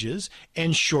messages,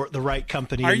 and short the right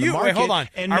company in the market. Wait, hold on.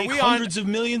 And make hundreds of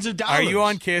millions of dollars. Are you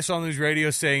on KSL News Radio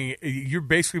saying you're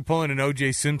basically pulling an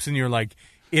O.J. Simpson? You're like,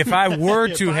 if I were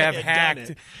to have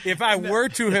hacked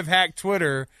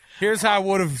Twitter, here's how I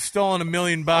would have stolen $1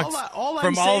 million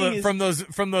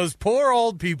from those poor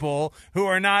old people who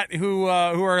are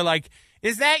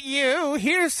Is that you?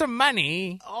 Here's some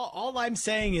money. All I'm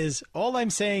saying is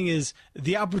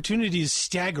the opportunity is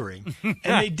staggering, and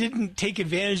they didn't take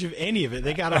advantage of any of it.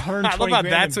 They got 120 grand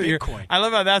in Bitcoin. I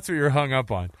love how that's what you're hung up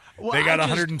on. Well, they got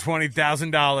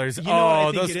 $120,000. You know what I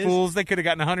think those it fools! They could have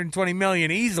gotten $120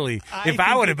 million easily if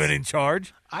I would have been in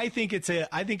charge. I think it's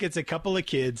a couple of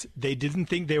kids. They didn't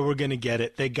think they were going to get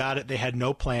it. They got it. They had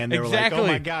no plan. They were like, "Oh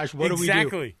my gosh, what do we do?"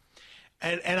 Exactly.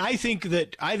 And I think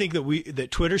that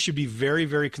Twitter should be very,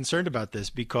 very concerned about this,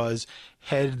 because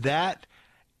had that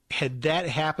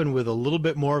happened with a little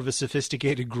bit more of a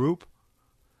sophisticated group,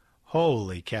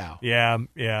 holy cow! Yeah.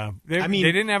 They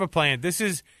didn't have a plan. This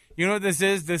is, you know what this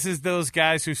is? This is those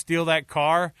guys who steal that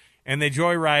car and they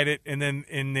joyride it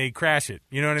and they crash it.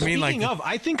 You know what I mean? Speaking of,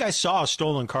 I think I saw a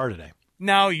stolen car today.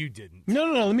 No, you didn't. No.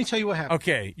 Let me tell you what happened.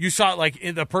 Okay, you saw it like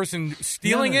the person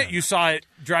stealing it. You saw it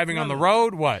driving on the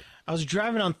road. What? I was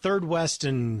driving on 3rd West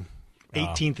and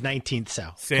 18th, 19th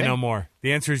South. Say no more.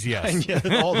 The answer is yes. And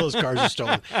yeah, all those cars are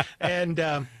stolen. And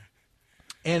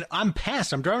I'm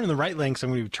passed. I'm driving in the right lane because I'm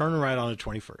going to be turning right on the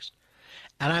 21st.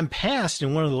 And I'm passed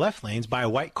in one of the left lanes by a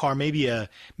white car, maybe a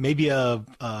Lexus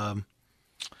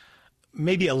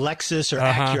or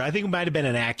Acura. I think it might have been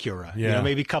an Acura. Yeah.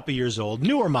 Maybe a couple years old,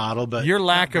 newer model. But your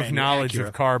lack of knowledge Acura.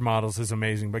 of car models is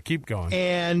amazing. But keep going.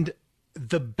 And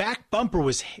the back bumper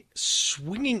was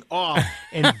swinging off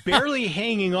and barely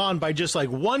hanging on by just like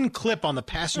one clip on the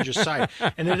passenger side,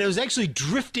 and it was actually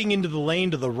drifting into the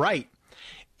lane to the right.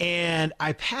 And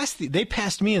they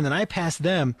passed me, and then I passed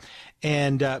them,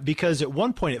 and because at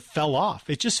one point it fell off.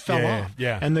 It just fell off.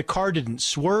 Yeah. And the car didn't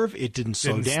swerve. It didn't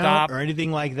slow down stop. or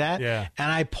anything like that. Yeah.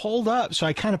 And I pulled up, so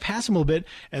I kind of passed them a little bit,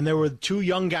 and there were 2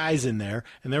 young guys in there,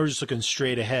 and they were just looking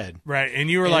straight ahead. Right, and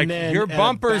you were like, your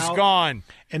bumper's gone.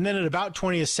 And then at about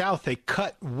 20th South, they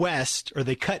cut west, or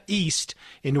they cut east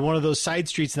into one of those side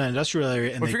streets in that industrial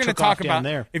area, and they took off down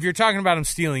there. If you're talking about them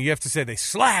stealing, you have to say they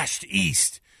slashed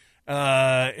east.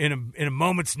 In a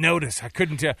moment's notice. I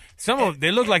couldn't tell. Some of them, they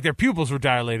looked like their pupils were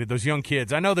dilated, those young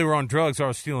kids. I know they were on drugs or I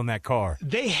was stealing that car.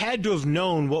 They had to have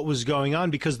known what was going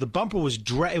on, because the bumper was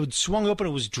it swung open,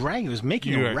 it was dragging, it was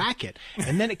making a racket,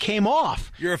 and then it came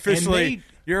off. You're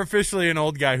officially an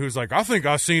old guy who's like, I think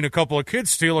I've seen a couple of kids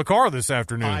steal a car this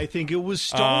afternoon. I think it was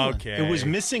stolen. Okay. It was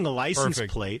missing a license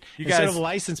plate. Instead of a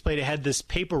license plate, it had this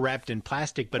paper wrapped in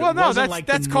plastic, but it wasn't like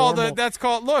that's the called normal.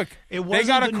 look. They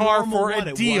got a car for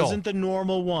a deal. It wasn't the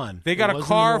normal one. They got a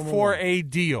car for a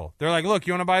deal. They're like, look,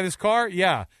 you want to buy this car?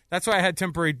 Yeah. That's why I had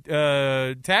temporary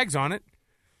tags on it.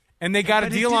 And they got a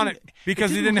deal on it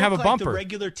because they didn't have a bumper. Like the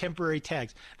regular temporary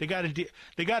tags. They got a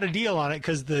deal on it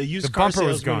because the used car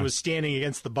salesman was standing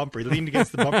against the bumper. He leaned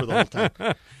against the bumper the whole time.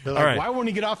 They're like, why won't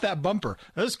he get off that bumper?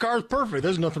 This car's perfect.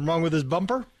 There's nothing wrong with his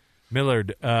bumper.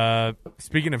 Millard,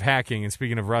 speaking of hacking and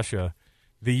speaking of Russia,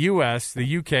 the U.S., the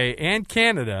U.K., and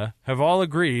Canada have all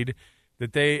agreed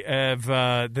that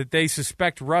they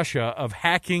suspect Russia of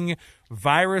hacking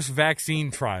virus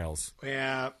vaccine trials.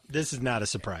 Yeah, this is not a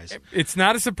surprise. It's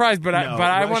not a surprise, but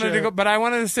I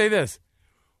wanted to say this.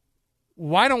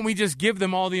 Why don't we just give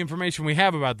them all the information we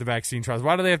have about the vaccine trials?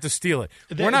 Why do they have to steal it?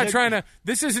 We're not trying to.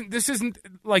 This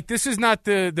is not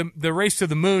the race to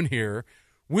the moon here.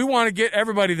 We want to get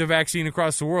everybody the vaccine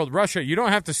across the world. Russia, you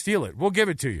don't have to steal it. We'll give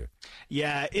it to you.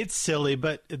 Yeah, it's silly,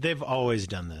 but they've always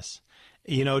done this.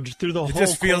 Through the whole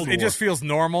Cold War. It just feels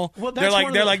normal. Well, they're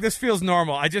like, this feels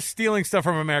normal. Stealing stuff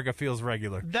from America feels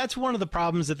regular. That's one of the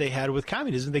problems that they had with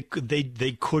communism. They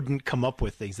couldn't come up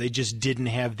with things. They just didn't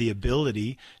have the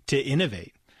ability to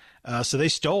innovate. So they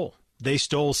stole. They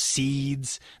stole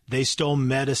seeds. They stole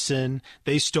medicine.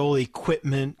 They stole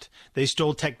equipment. They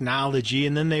stole technology,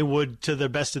 and then they would, to the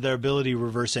best of their ability,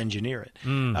 reverse engineer it.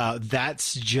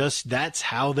 That's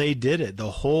how they did it.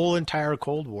 The whole entire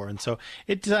Cold War, and so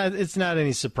it's not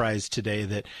any surprise today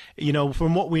that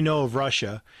from what we know of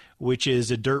Russia, which is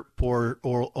a dirt poor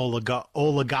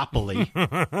oligopoly.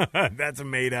 That's a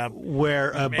made up.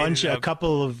 Where a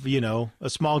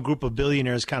small group of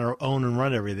billionaires kind of own and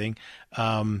run everything.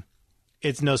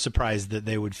 It's no surprise that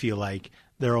they would feel like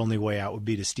their only way out would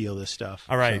be to steal this stuff.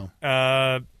 All right.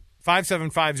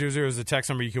 57500 is the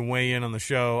text number. You can weigh in on the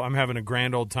show. I'm having a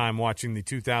grand old time watching the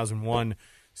 2001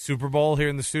 Super Bowl here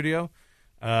in the studio.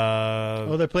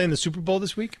 They're playing the Super Bowl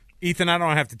this week? Ethan, I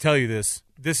don't have to tell you this.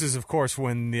 This is, of course,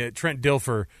 when Trent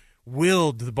Dilfer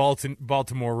willed the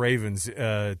Baltimore Ravens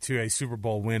to a Super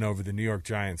Bowl win over the New York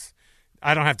Giants.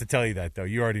 I don't have to tell you that, though.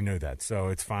 You already know that, so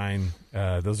it's fine.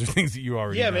 Those are things that you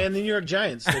already know. Yeah, man, the New York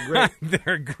Giants, they're great.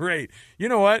 They're great. You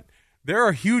know what? There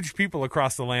are huge people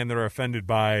across the land that are offended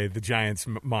by the Giants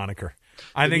moniker.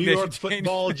 I think New York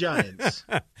Football Giants.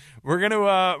 We're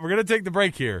gonna take the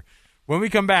break here. When we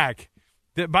come back,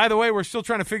 By the way, we're still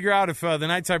trying to figure out if the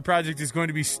Nightside Project is going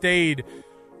to be stayed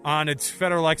on its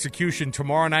federal execution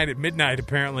tomorrow night at midnight.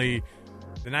 Apparently,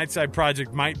 the Nightside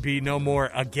Project might be no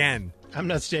more again. I'm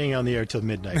not staying on the air till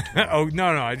midnight. Oh, no.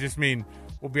 I just mean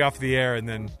we'll be off the air, and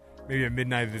then maybe at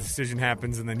midnight the decision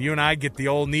happens, and then you and I get the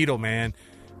old needle, man.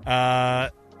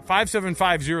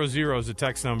 57500 is the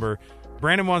text number.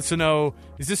 Brandon wants to know,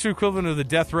 is this the equivalent of the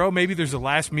death row? Maybe there's a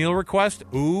last meal request?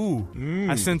 Ooh,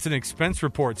 I sense an expense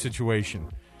report situation.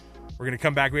 We're going to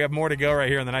come back. We have more to go right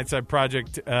here on the Nightside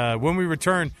Project. When we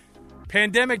return,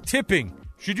 pandemic tipping.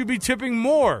 Should you be tipping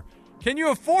more? Can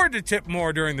you afford to tip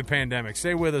more during the pandemic?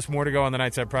 Stay with us. More to go on the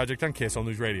Nightside Project on KSL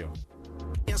News Radio.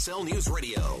 KSL News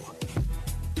Radio.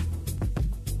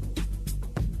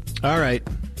 All right.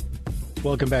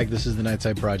 Welcome back. This is the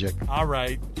Nightside Project. All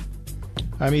right.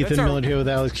 I'm Ethan Miller here with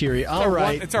Alex Curie. All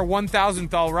right. It's our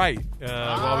 1,000th all right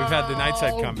while we've had the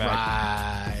Nightside come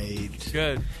back. Right.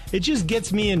 Good. It just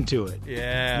gets me into it.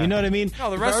 Yeah. You know what I mean?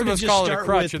 No, the rest of us call it a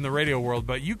crutch in the radio world,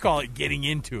 but you call it getting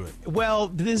into it. Well,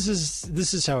 this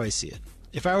is how I see it.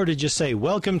 If I were to just say,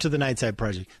 welcome to the Nightside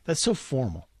Project, that's so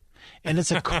formal. And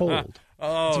it's a cold.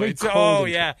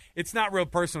 Yeah. It's not real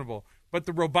personable. But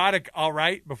the robotic all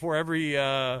right before every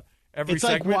it's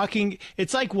segment.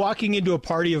 It's like walking into a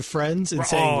party of friends and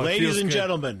saying, ladies and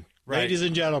gentlemen, right. ladies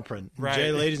and gentlemen,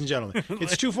 right. Ladies and gentlemen.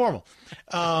 It's too formal.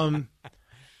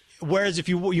 Whereas if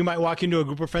you might walk into a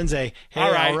group of friends and say, hey,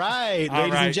 all right,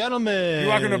 ladies and gentlemen. You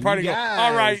walk into a party and go,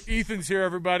 all right, Ethan's here,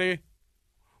 everybody.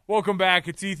 Welcome back.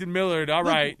 It's Ethan Millard. All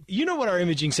right. You know what our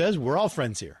imaging says? We're all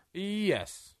friends here.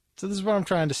 Yes. So this is what I'm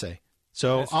trying to say.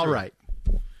 So, all right.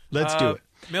 Let's do it.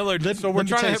 Millard, we're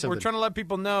trying to let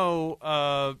people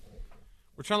know.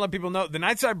 We're trying to let people know the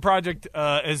Nightside Project,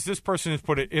 as this person has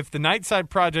put it, if the Nightside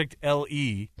Project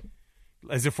LE,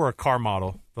 as if we're a car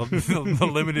model, the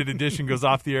limited edition goes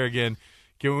off the air again.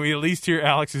 Can we at least hear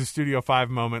Alex's Studio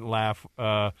 5 moment laugh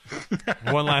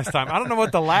one last time? I don't know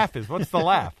what the laugh is. What's the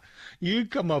laugh? You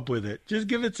come up with it. Just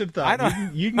give it some thought.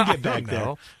 You can get back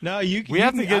there. No, we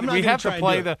have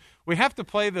to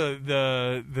play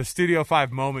the Studio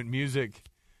 5 moment music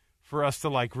for us to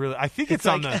like really. I think it's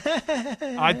on the.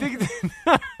 I think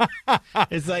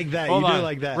it's like that. Hold you on. Do it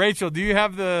like that. Rachel, do you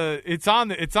have the? It's on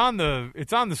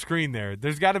the screen there.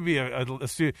 There's got to be a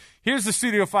studio. Here's the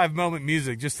Studio 5 moment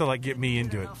music just to like get me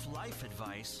into it. Life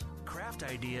advice, craft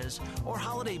ideas, or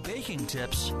holiday baking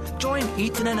tips. Join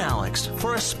Ethan and Alex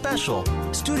for a special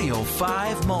Studio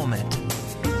 5 moment.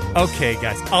 Okay,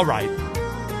 guys. All right.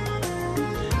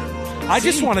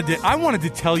 I wanted to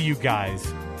tell you guys.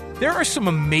 There are some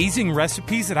amazing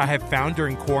recipes that I have found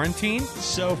during quarantine.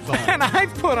 So fun. And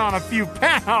I've put on a few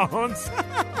pounds.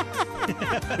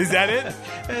 Is that it?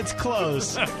 That's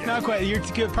close. Okay. Not quite.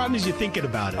 Problem is you're thinking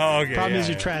about it. Oh, okay. Problem is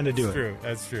you're trying to do it.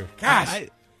 That's true. Gosh.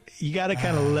 You got to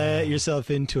kind of let yourself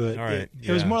into it. All right.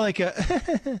 It was more like a...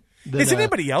 Has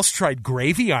anybody else tried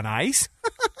gravy on ice?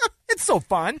 It's so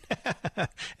fun.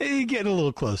 You're getting a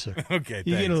little closer. Okay,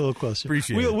 you're getting a little closer.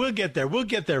 Appreciate it. We'll get there. We'll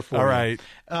get there for you. All right.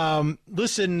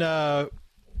 Listen, I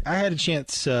had a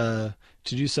chance to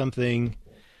do something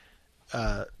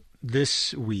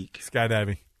this week.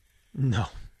 Skydiving. No.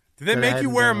 Did they make you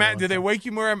wear a mask? Did they make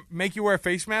you wear a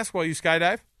face mask while you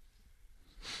skydive?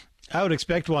 I would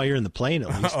expect while you're in the plane, at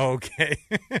least. Okay.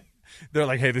 They're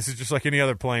like, hey, this is just like any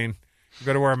other plane. You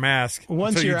better wear a mask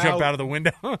until you jump out of the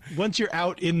window. Once you're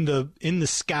out in the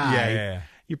sky,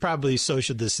 you're probably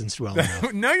social distanced well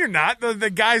enough. No, you're not. The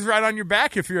guy's right on your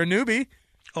back if you're a newbie.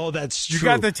 Oh, that's true. You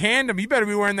got the tandem. You better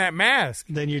be wearing that mask.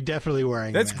 Then you're definitely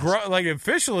wearing that's a mask. Like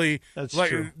officially, that's like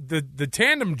true. The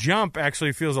tandem jump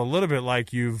actually feels a little bit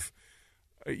like you've,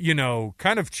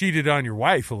 kind of cheated on your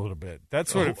wife a little bit.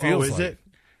 That's what it feels like. Is it?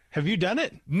 Have you done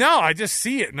it? No, I just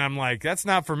see it and I'm like, that's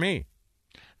not for me.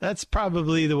 That's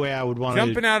probably the way I would want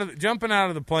jumping out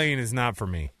of the plane is not for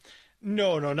me.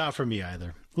 No, not for me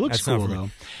either. Looks cool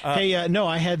though. Hey, no,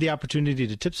 I had the opportunity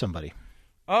to tip somebody.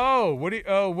 Oh, what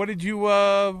did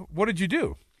you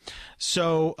do?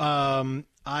 So,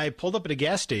 I pulled up at a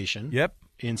gas station. Yep.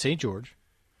 In St. George,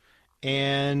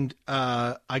 and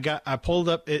I pulled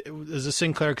up. It was a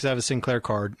Sinclair because I have a Sinclair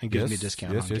card and gives me a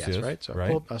discount on gas, right? So I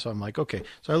pull up, so I'm like, okay.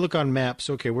 So I look on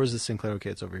maps. Okay, where's the Sinclair? Okay,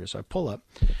 it's over here. So I pull up,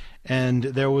 and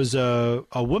there was a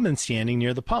woman standing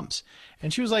near the pumps,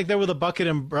 and she was like there with a bucket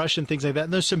and brush and things like that.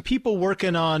 And there's some people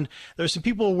working on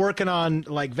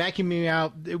like vacuuming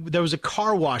out. There was a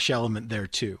car wash element there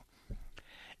too.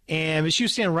 And she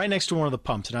was standing right next to one of the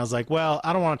pumps. And I was like, well,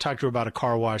 I don't want to talk to her about a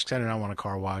car wash because I do not want a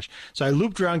car wash. So I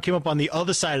looped around, came up on the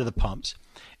other side of the pumps.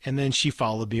 And then she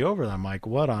followed me over. And I'm like,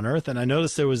 what on earth? And I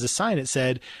noticed there was a sign that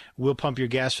said, we'll pump your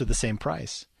gas for the same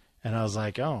price. And I was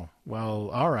like, oh,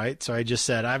 well, all right. So I just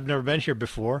said, I've never been here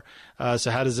before. So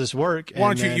how does this work?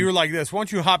 Why don't you were like this. Why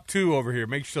don't you hop 2 over here?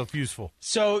 Make yourself useful.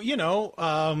 So,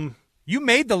 you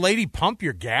made the lady pump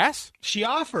your gas? she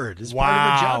offered as part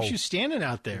of the job. She was standing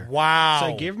out there. Wow. So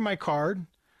I gave her my card.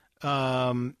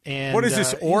 And what is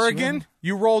this, Oregon?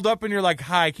 You rolled up and you're like,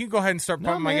 hi, can you go ahead and start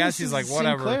pumping my gas? She's like,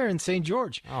 whatever. St. Clair and St.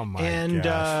 George. Oh, my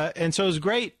gosh. And so it was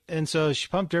great. And so she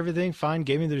pumped everything, fine,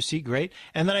 gave me the receipt, great.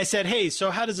 And then I said, hey, so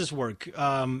how does this work?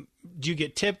 Do you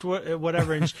get tipped,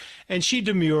 whatever? And she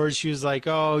demurred. She was like,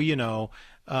 oh,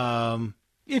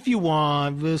 if you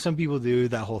want, some people do,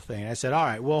 that whole thing. I said, all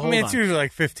right, well, hold on. It's usually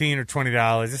like $15 or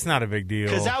 $20. It's not a big deal.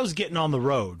 Because I was getting on the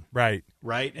road. Right.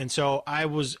 Right. And so I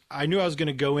knew I was going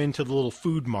to go into the little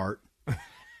food mart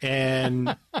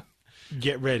and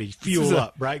get ready, fuel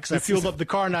up, right? Because I fueled up the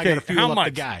car and I got to fuel up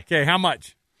the guy. Okay, how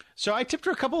much? So I tipped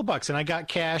her a couple of bucks and I got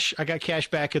cash. I got cash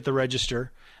back at the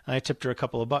register and I tipped her a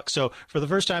couple of bucks. So for the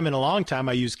first time in a long time,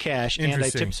 I used cash and I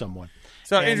tipped someone.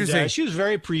 So interesting. She was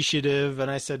very appreciative,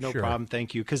 and I said, "No problem,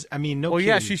 thank you." Because kidding.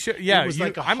 Yeah, she should. Yeah, it was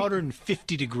like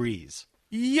 150 degrees.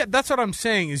 Yeah, that's what I'm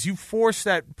saying. Is you forced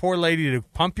that poor lady to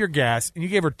pump your gas, and you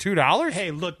gave her $2?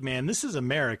 Hey, look, man, this is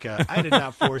America. I did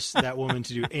not force that woman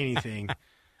to do anything.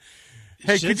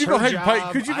 Hey, could you go ahead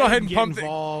and pump?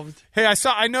 Involved. Hey,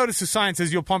 I noticed the sign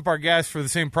says you'll pump our gas for the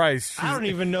same price. I don't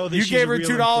even know that you she's gave her a real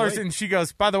 $2, employee. and she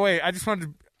goes, "By the way, I just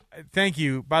wanted to thank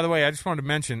you. By the way, I just wanted to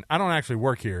mention I don't actually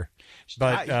work here."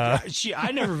 But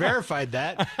I never verified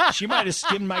that. She might have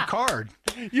skimmed my card.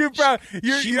 You saw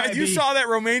that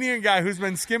Romanian guy who's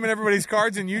been skimming everybody's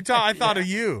cards in Utah. I thought of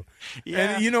you. Yeah.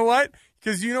 And you know what?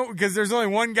 Because there's only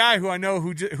one guy who I know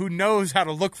who knows how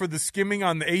to look for the skimming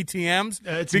on the ATMs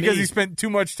because he spent too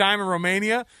much time in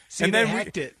Romania. See, and they then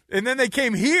hacked it. And then they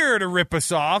came here to rip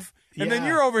us off. And then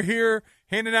you're over here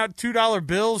handing out $2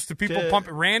 bills to people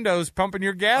randos pumping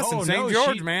your gas in St.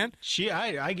 George, man.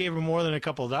 I gave her more than a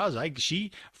couple of dollars.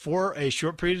 For a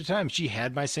short period of time, she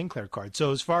had my Sinclair card.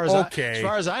 So as far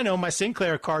as I know, my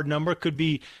Sinclair card number could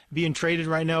be being traded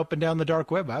right now up and down the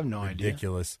dark web. I have no idea.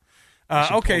 Ridiculous.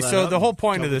 Okay, so the whole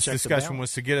point of this discussion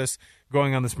was to get us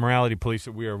going on this morality police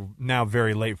that we are now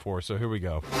very late for. So here we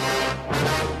go.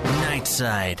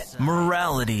 Nightside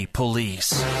Morality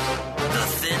Police. The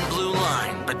thin blue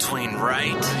line between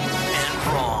right and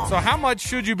wrong. So how much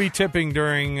should you be tipping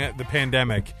during the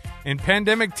pandemic? And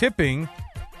pandemic tipping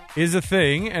is a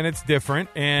thing, and it's different.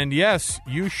 And yes,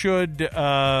 you should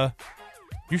start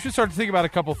to think about a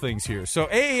couple things here. So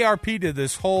AARP did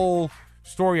this whole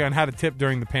story on how to tip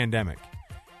during the pandemic.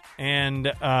 And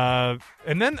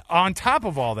then on top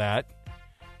of all that,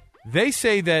 they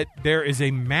say that there is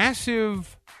a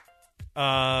massive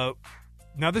now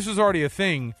this is already a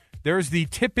thing. There's the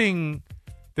tipping.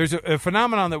 There's a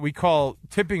phenomenon that we call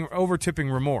over-tipping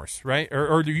remorse, right?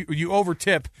 Or you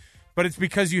over-tip, but it's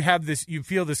because you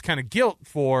feel this kind of guilt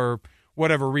for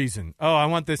whatever reason. Oh, I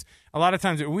want this. A lot of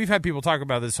times, we've had people talk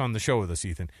about this on the show with us,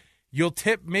 Ethan. You'll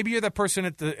tip. Maybe you're the person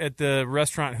at the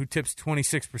restaurant who tips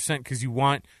 26% because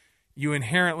you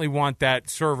inherently want that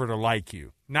server to like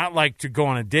you, not like to go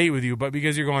on a date with you, but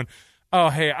because you're going, oh,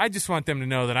 hey, I just want them to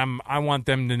know that I want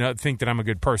them to think that I'm a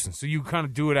good person. So you kind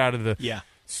of do it out of the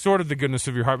sort of the goodness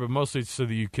of your heart, but mostly so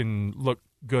that you can look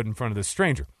good in front of this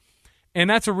stranger. And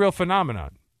that's a real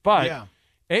phenomenon. But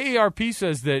AARP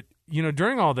says that,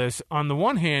 during all this, on the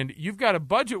one hand, you've got to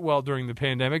budget well during the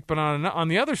pandemic, but on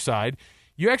the other side,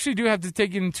 you actually do have to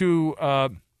take into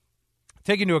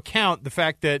account the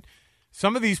fact that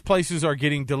some of these places are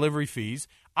getting delivery fees.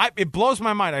 It blows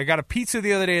my mind. I got a pizza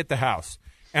the other day at the house,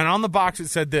 and on the box it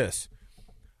said this: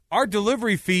 our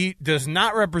delivery fee does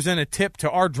not represent a tip to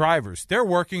our drivers. They're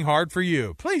working hard for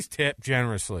you. Please tip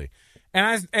generously.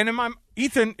 And in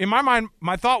my mind,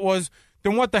 my thought was,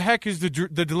 then what the heck is the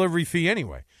delivery fee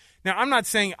anyway? Now, I'm not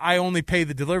saying I only pay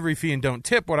the delivery fee and don't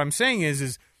tip. What I'm saying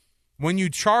is when you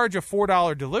charge a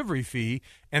 $4 delivery fee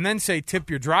and then say tip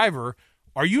your driver,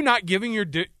 are you not giving your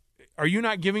driver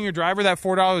that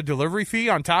 $4 delivery fee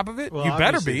on top of it? Well, you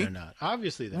better be. They're not.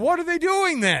 Obviously, they're What are they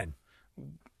doing then?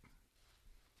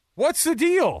 What's the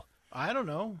deal? I don't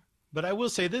know. But I will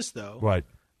say this, though. What?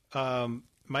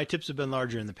 My tips have been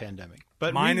larger in the pandemic.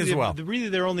 But mine really, as well. Really,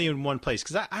 they're only in one place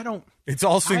because I don't. It's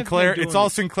all Sinclair. It's all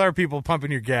Sinclair people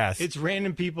pumping your gas. It's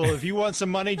random people. If you want some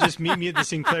money, just meet me at the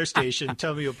Sinclair station.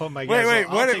 Tell me you'll pump my gas. Wait.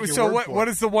 What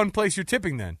is the one place you're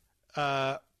tipping then?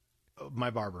 My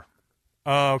barber.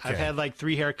 Oh, okay. I've had like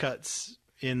 3 haircuts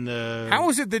in the. How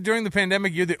is it that during the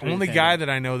pandemic you're the only guy that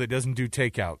I know that doesn't do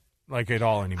takeout like at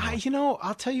all anymore?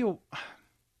 I'll tell you.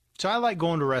 So I like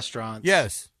going to restaurants.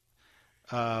 Yes.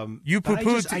 You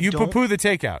poo-poo the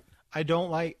takeout. I don't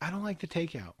like the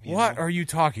takeout. What are you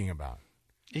talking about?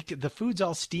 The food's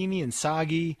all steamy and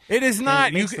soggy. It is not.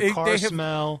 It makes the car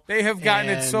smell. They have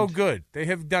gotten it so good. They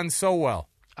have done so well.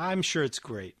 I'm sure it's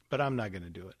great, but I'm not going to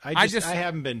do it. I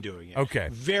haven't been doing it. Okay.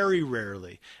 Very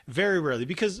rarely,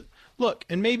 because look,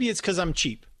 and maybe it's because I'm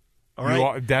cheap. All right. You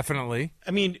are, definitely.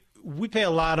 I mean, we pay a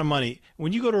lot of money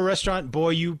when you go to a restaurant. Boy,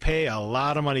 you pay a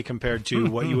lot of money compared to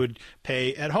what you would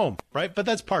pay at home, right? But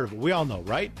that's part of it. We all know,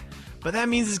 right? But that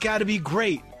means it's got to be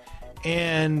great.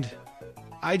 And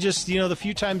I just, the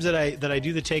few times that I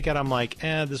do the takeout, I'm like,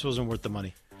 this wasn't worth the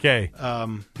money. Okay.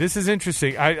 This is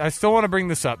interesting. I still want to bring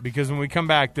this up because when we come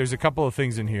back, there's a couple of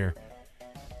things in here.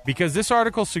 Because this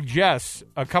article suggests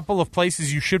a couple of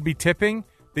places you should be tipping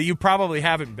that you probably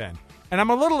haven't been. And I'm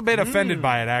a little bit offended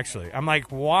by it, actually. I'm like,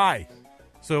 why?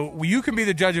 So you can be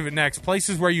the judge of it next.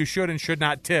 Places where you should and should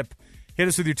not tip. Hit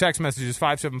us with your text messages,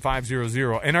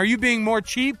 57500. And are you being more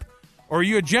cheap or are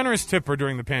you a generous tipper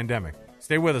during the pandemic?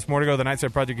 Stay with us. More to go. The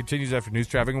Nightside Project continues after news,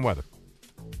 traffic, and weather.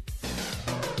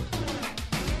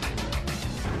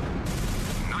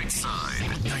 Nightside.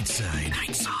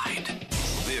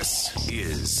 This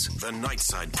is the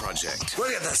Nightside Project.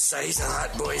 Look at the size of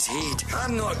that boy's head.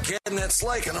 I'm not kidding. It's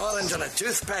like an orange on a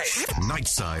toothpick.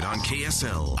 Nightside on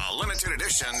KSL. A limited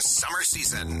edition summer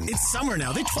season. It's summer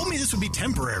now. They told me this would be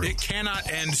temporary. It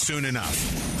cannot end soon enough.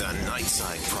 The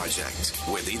Nightside Project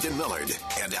with Ethan Millard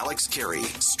and Alex Carey.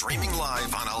 Streaming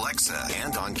live on Alexa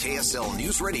and on KSL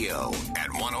News Radio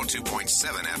at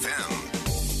 102.7 FM.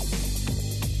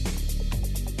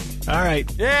 All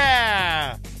right.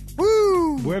 Yeah.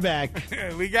 Woo. We're back.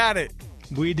 We got it.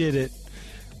 We did it.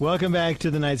 Welcome back to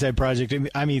the Nightside Project.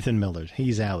 I'm Ethan Millard.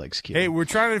 He's Alex Carey. Hey, we're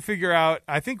trying to figure out,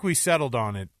 I think we settled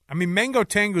on it. I mean, Mango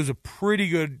Tango is a pretty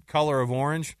good color of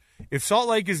orange. If Salt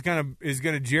Lake is gonna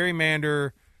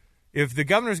gerrymander, if the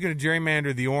governor's going to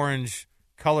gerrymander the orange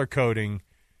color coding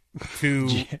to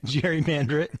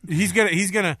gerrymander it, he's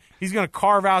gonna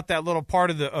carve out that little part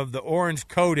of the orange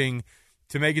coding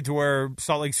to make it to where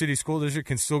Salt Lake City School District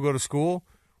can still go to school.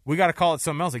 We got to call it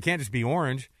something else. It can't just be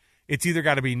orange. It's either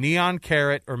got to be Neon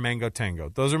Carrot or Mango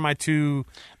Tango. Those are my two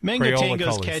Mango Crayola Tango's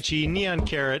colors. Catchy. Neon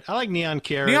Carrot. I like Neon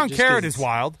Carrot. Neon Carrot is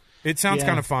wild. It sounds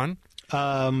kind of fun.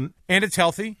 And it's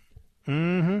healthy.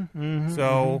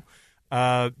 So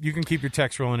you can keep your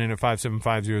text rolling in at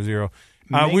 57500.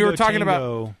 We were talking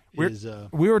about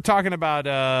tipping. We were talking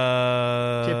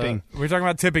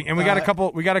about tipping, and we got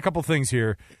a couple things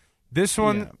here. This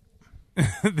one,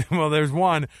 well, there's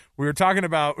one we were talking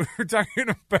about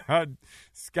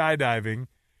skydiving,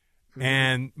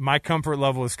 and my comfort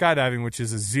level is skydiving, which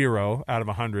is a 0 out of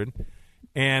 100.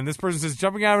 And this person says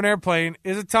jumping out of an airplane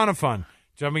is a ton of fun.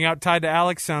 Jumping out tied to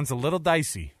Alex sounds a little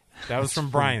dicey. That was from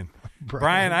Brian.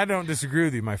 Brian, I don't disagree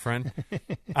with you, my friend.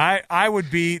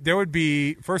 There would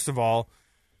be, first of all,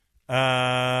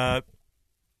 there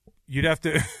would have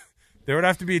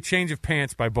to be a change of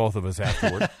pants by both of us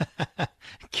afterward.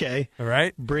 Okay. All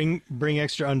right. Bring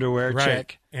extra underwear. Right.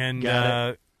 Check. And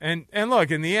Got it. And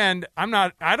look, in the end,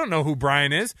 I don't know who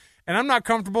Brian is, and I'm not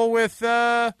comfortable with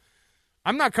having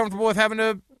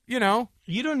to, You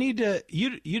don't need to.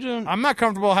 You don't. I'm not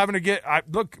comfortable having to get.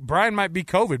 Look, Brian might be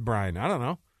COVID Brian. I don't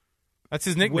know. That's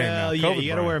his nickname. Well, now. you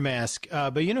got to wear a mask.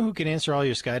 But you know who can answer all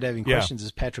your skydiving questions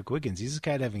is Patrick Wiggins. He's a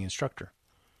skydiving instructor.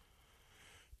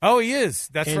 Oh, he is.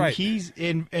 That's and right.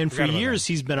 And for years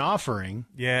he's been offering.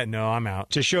 Yeah, no, I'm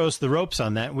out. To show us the ropes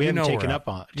on that. We haven't taken up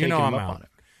on it. I'm out.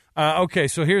 Okay,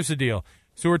 so here's the deal.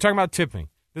 So we're talking about tipping.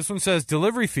 This one says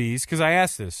delivery fees, because I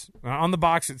asked this. On the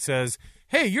box it says,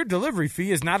 hey, your delivery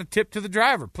fee is not a tip to the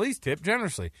driver. Please tip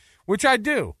generously, which I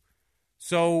do.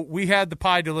 So we had the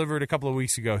pie delivered a couple of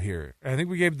weeks ago here. I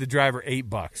think we gave the driver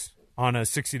 $8 on a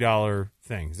 $60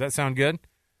 thing. Does that sound good?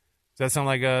 Does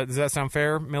that sound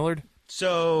fair, Millard?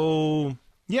 So,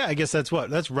 yeah, I guess that's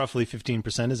roughly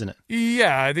 15%, isn't it?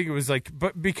 Yeah, I think it was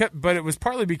but it was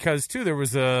partly because too there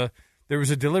was a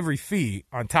delivery fee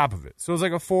on top of it. So it was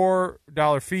like a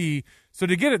 $4 fee. So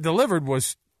to get it delivered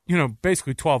was,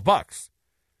 basically $12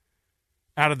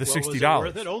 out of the $60. Was it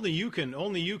worth it? Only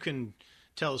you can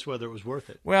tell us whether it was worth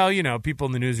it. Well, people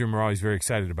in the newsroom are always very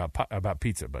excited about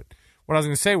pizza, but what I was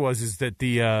going to say is that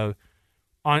the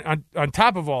on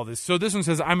top of all this, so this one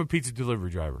says, I'm a pizza delivery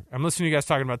driver. I'm listening to you guys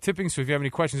talking about tipping, so if you have any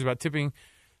questions about tipping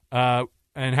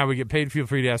and how we get paid, feel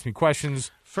free to ask me questions.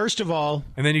 First of all,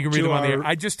 and then you can read them on the air.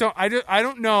 I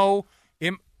don't know.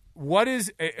 What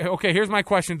is okay? Here's my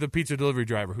question to the pizza delivery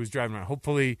driver who's driving around.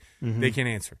 Hopefully, they can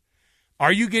answer.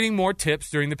 Are you getting more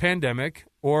tips during the pandemic,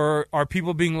 or are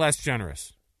people being less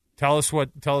generous? Tell us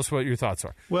what your thoughts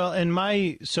are. Well,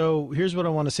 so here's what I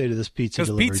want to say to this pizza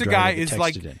delivery driver. Because pizza guy is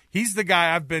he's the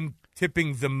guy I've been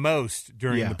tipping the most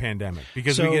during the pandemic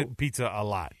because we get pizza a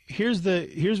lot. Here's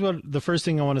what the first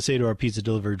thing I want to say to our pizza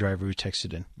delivery driver who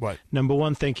texted in. What? Number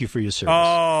one, thank you for your service.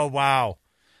 Oh, wow.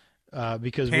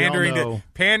 Because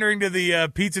pandering to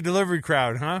the pizza delivery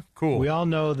crowd, huh? Cool. We all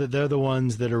know that they're the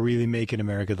ones that are really making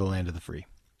America the land of the free.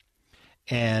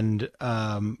 And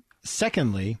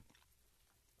secondly,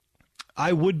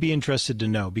 I would be interested to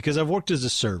know, because I've worked as a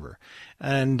server,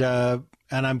 and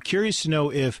I'm curious to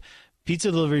know if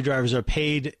pizza delivery drivers are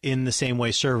paid in the same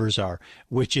way servers are,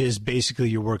 which is basically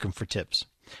you're working for tips.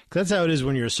 'Cause that's how it is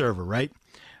when you're a server, right?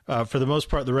 For the most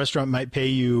part, the restaurant might pay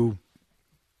you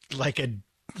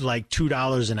like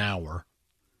 $2 an hour,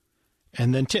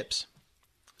 and then tips.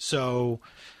 So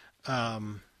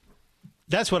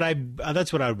that's what I'd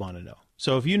want to know.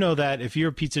 So if you know that, if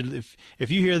you're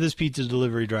if you hear this pizza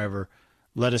delivery driver,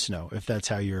 let us know if that's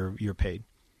how you're paid,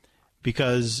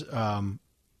 because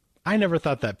I never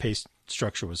thought that pay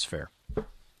structure was fair.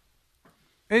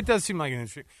 It does seem like an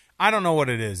interesting. I don't know what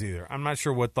it is either. I'm not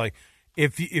sure what, like,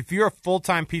 if you're a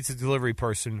full-time pizza delivery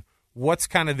person, what's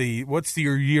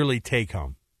your yearly take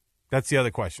home? That's the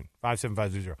other question.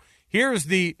 57500. Here's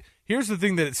the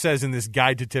thing that it says in this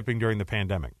guide to tipping during the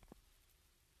pandemic.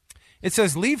 It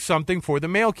says, leave something for the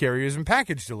mail carriers and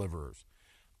package deliverers.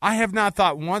 I have not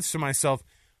thought once to myself,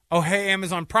 oh, hey,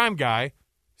 Amazon Prime guy,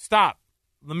 stop.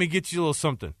 Let me get you a little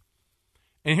something.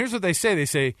 And here's what they say. They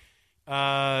say,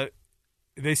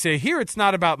 here it's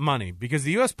not about money because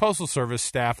the U.S. Postal Service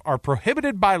staff are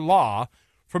prohibited by law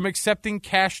from accepting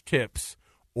cash tips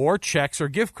or checks or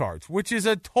gift cards, which is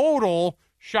a total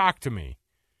shock to me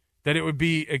that it would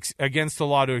be against the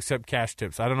law to accept cash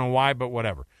tips. I don't know why, but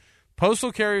whatever.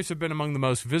 Postal carriers have been among the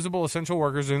most visible essential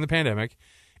workers during the pandemic.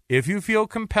 If you feel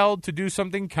compelled to do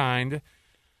something kind,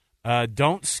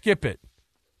 don't skip it.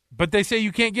 But they say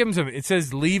you can't give them something. It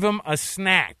says leave them a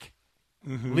snack.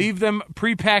 Mm-hmm. Leave them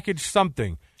prepackaged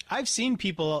something. I've seen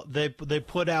people, they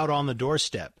put out on the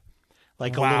doorstep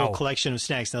like a little collection of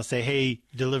snacks. They'll say, hey,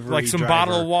 delivery like some driver,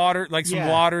 bottle of water, like some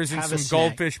waters and some snack.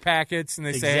 Goldfish packets. And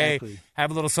they say, hey,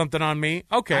 have a little something on me.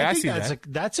 Okay, I see that.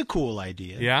 That's a cool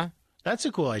idea. Yeah? That's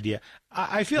a cool idea.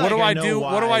 I feel what like do I know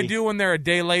why. What do I do when they're a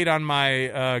day late on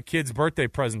my kid's birthday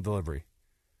present delivery?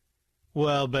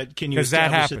 Well, but can you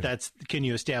establish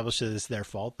that it's their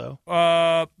fault,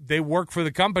 though? They work for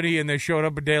the company and they showed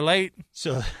up a day late.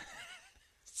 So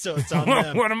it's on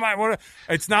them.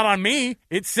 It's not on me.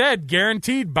 It said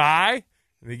guaranteed by.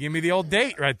 They give me the old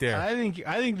date right there. I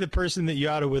think the person that you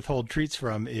ought to withhold treats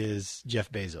from is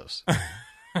Jeff Bezos.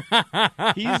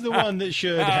 He's the one that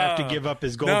should have to give up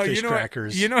his goldfish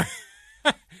crackers.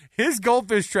 His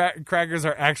goldfish crackers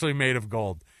are actually made of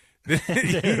gold.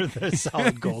 They're the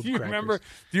solid gold crackers.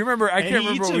 Do you remember? I can't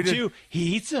remember what we did. Too.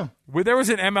 He eats them. There was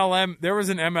an MLM. There was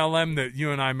an MLM that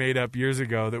you and I made up years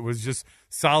ago that was just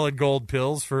solid gold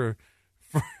pills for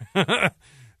the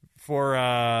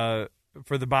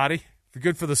body,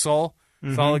 good for the soul.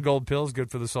 Mm-hmm. Solid gold pills,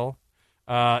 good for the soul.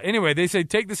 Anyway, they say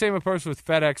take the same approach with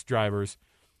FedEx drivers,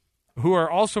 who are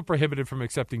also prohibited from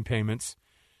accepting payments.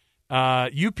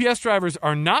 UPS drivers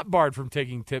are not barred from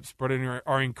taking tips, but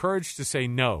are encouraged to say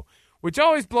no, which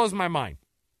always blows my mind.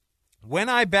 When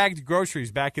I bagged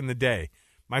groceries back in the day,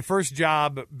 my first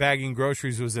job bagging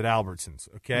groceries was at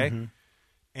Albertsons, okay? Mm-hmm.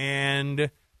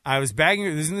 And I was bagging,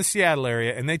 this is in the Seattle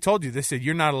area, and they said,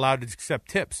 you're not allowed to accept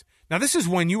tips. Now, this is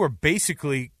when you were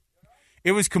basically,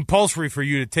 it was compulsory for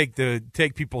you to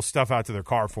take people's stuff out to their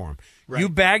car for them. Right. You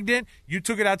bagged it, you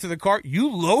took it out to the car, you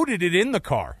loaded it in the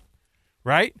car,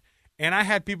 right? And I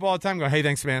had people all the time go, hey,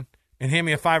 thanks, man, and hand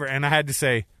me a $5. And I had to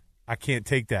say, I can't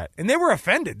take that. And they were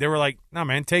offended. They were like, no,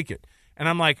 man, take it. And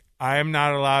I'm like, I am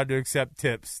not allowed to accept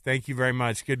tips. Thank you very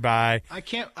much. Goodbye. I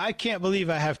can't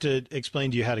believe I have to explain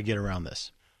to you how to get around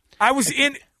this. I was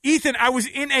in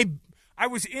a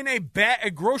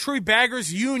grocery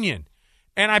baggers union,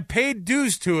 and I paid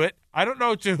dues to it. I don't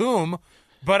know to whom,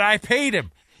 but I paid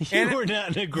him. You were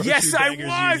not in a grocery baggers union. Yes, I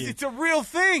was. Union. It's a real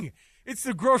thing. It's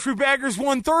the Grocery Baggers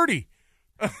 130.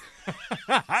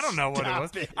 I don't know what it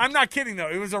was. I'm not kidding, though.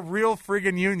 It was a real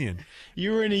friggin' union.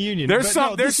 You were in a union. There's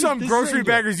some Grocery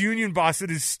Baggers union boss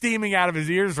that is steaming out of his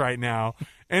ears right now,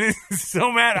 and is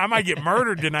so mad I might get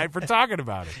murdered tonight for talking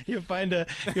about it. You'll find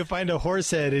a horse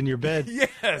head in your bed.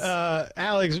 Yes,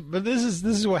 Alex. But this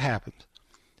is what happened.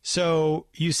 So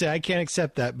you say I can't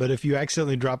accept that, but if you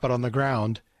accidentally drop it on the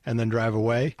ground and then drive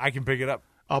away, I can pick it up.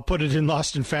 I'll put it in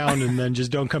Lost and Found and then just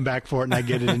don't come back for it, and I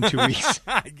get it in 2 weeks.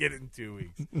 I get it in 2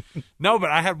 weeks. No, but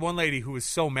I had one lady who was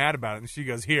so mad about it, and she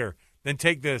goes, here, then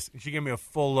take this. And she gave me a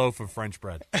full loaf of French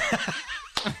bread.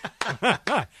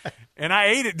 And I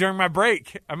ate it during my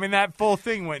break. I mean, that full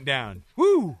thing went down.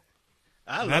 Woo!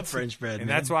 I love French bread, and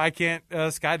man. that's why I can't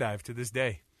skydive to this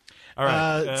day. All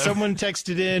right. Someone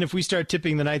texted in, if we start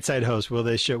tipping the Nightside host, will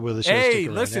the show Hey, stick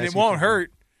around? listen, it won't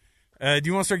hurt. Do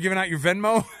you want to start giving out your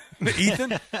Venmo,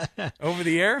 Ethan, over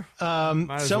the air?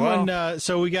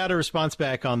 So we got a response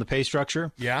back on the pay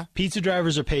structure. Yeah. Pizza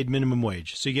drivers are paid minimum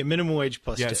wage. So you get minimum wage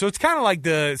plus tip. So it's kind of like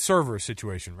the server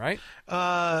situation, right?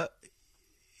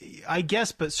 I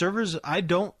guess, but servers,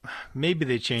 maybe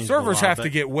they changed servers the law, have to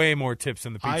get way more tips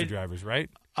than the pizza drivers, right?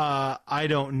 I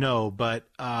don't know, but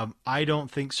I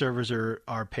don't think servers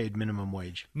are paid minimum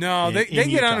wage. No, they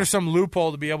get under some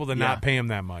loophole to be able to not pay them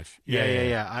that much.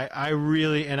 Yeah. I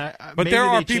really but maybe there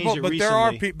are they people, changed it but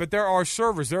recently. there are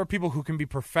servers. There are people who can be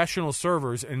professional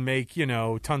servers and make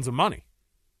tons of money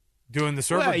doing the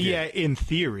server. Well, gig. yeah, in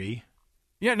theory.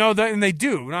 Yeah, no, and they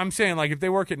do. And I'm saying, like, if they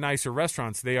work at nicer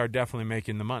restaurants, they are definitely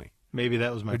making the money. Maybe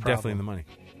that was my They're problem. definitely in the money.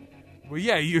 Well,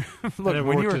 yeah, you look. I never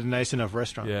when worked you were, at a nice enough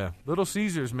restaurant. Yeah, Little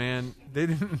Caesars, man, they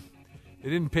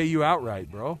didn't pay you outright,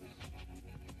 bro.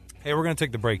 Hey, we're gonna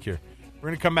take the break here. We're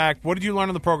gonna come back. What did you learn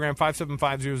on the program?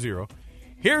 57500.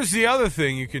 Here's the other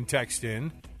thing you can text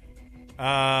in.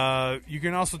 You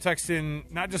can also text in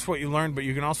not just what you learned, but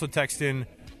you can also text in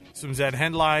some Zed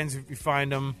headlines if you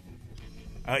find them.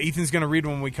 Ethan's going to read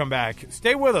when we come back.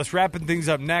 Stay with us. Wrapping things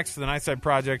up next for the Nightside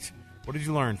Project. What did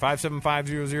you learn?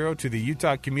 57500 to the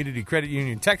Utah Community Credit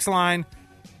Union text line.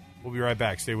 We'll be right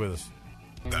back. Stay with us.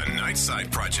 The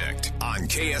Nightside Project on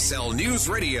KSL News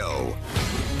Radio.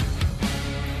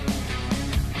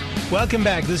 Welcome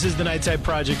back. This is the Nightside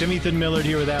Project. I'm Ethan Millard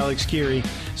here with Alex Keary.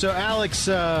 So, Alex,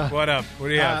 what up? What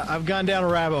do you have? I've gone down a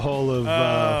rabbit hole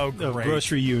of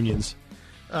grocery unions.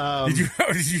 Did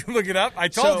you look it up? I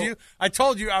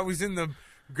told you I was in the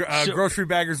Grocery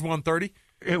Baggers 130.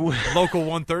 Local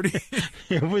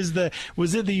 130.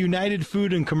 Was it the United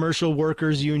Food and Commercial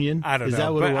Workers Union? I don't know. Is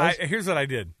that what it was? Here's what I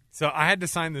did. So I had to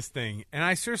sign this thing, and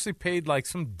I seriously paid like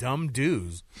some dumb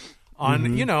dues on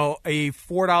a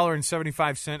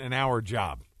 $4.75 an hour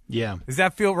job. Yeah. Does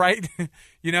that feel right?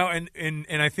 And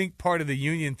I think part of the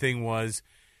union thing was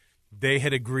they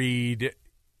had agreed.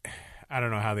 I don't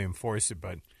know how they enforce it,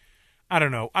 but I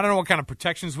don't know. I don't know what kind of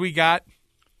protections we got,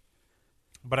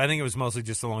 but I think it was mostly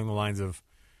just along the lines of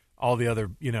all the other,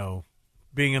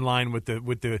 being in line with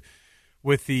the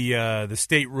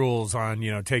state rules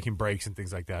on taking breaks and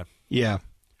things like that. Yeah.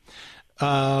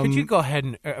 Could you go ahead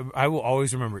and I will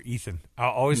always remember Ethan.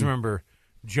 I'll always remember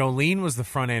Jolene was the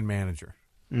front end manager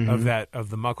of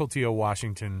the Mukilteo,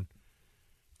 Washington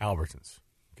Albertsons.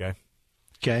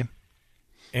 Okay.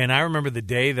 And I remember the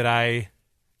day that I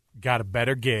got a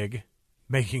better gig,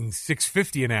 making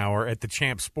 $6.50 an hour at the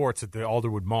Champ Sports at the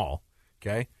Alderwood Mall.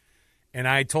 Okay, and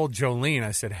I told Jolene,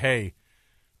 I said, "Hey,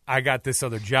 I got this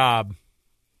other job,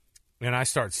 and I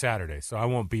start Saturday, so I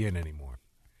won't be in anymore.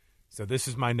 So this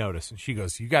is my notice." And she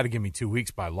goes, "You got to give me 2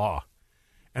 weeks by law."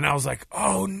 And I was like,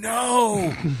 "Oh no,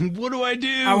 what do I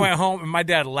do?" I went home and my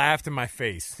dad laughed in my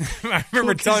face. I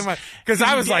remember telling because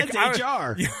I was like,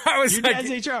 HR. I was Your like,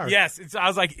 dad's HR. Yes, I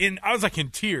was like in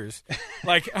tears.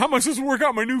 Like, how much does it work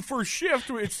out my new first shift?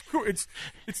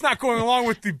 It's not going along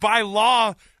with the by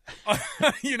law. I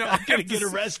gotta get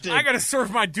arrested. I gotta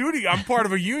serve my duty. I'm part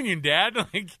of a union, Dad.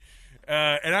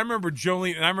 And I remember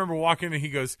Jolene, and I remember walking in and he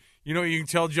goes, "You know what you can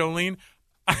tell Jolene?"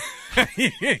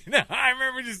 I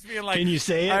remember just being like, "Can you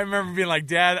say it?" I remember being like,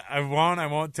 "Dad, I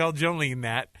won't tell Jolene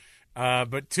that."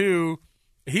 But two,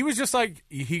 he was just like,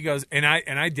 he goes, and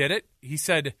I did it. He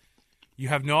said, "You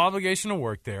have no obligation to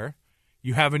work there.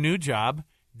 You have a new job.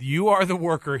 You are the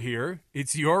worker here.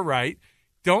 It's your right.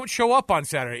 Don't show up on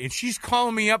Saturday." And she's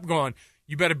calling me up going,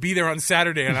 "You better be there on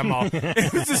Saturday." And I'm all,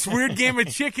 it was this weird game of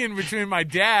chicken between my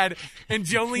dad and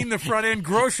Jolene, the front end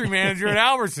grocery manager at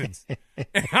Albertsons.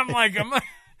 And I'm like,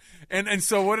 and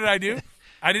so what did I do?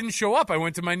 I didn't show up. I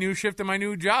went to my new shift and my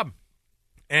new job.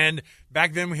 And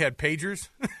back then we had pagers,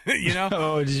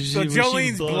 Oh, so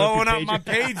Jolene's blowing up my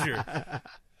pager.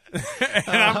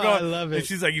 And I'm going, I love it. And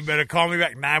she's like, "You better call me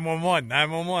back, 911,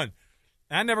 911.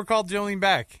 I never called Jolene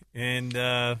back. And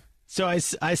so I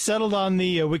settled on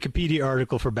the Wikipedia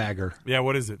article for bagger. yeah,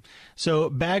 what is it? So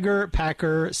bagger,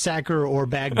 packer, sacker, or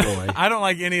bag boy I don't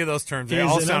like any of those terms. They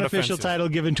all is an sound unofficial offensive. title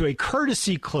given to a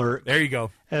courtesy clerk. There you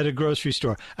go. At a grocery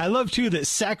store. I love, too, that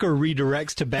sacker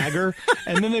redirects to bagger,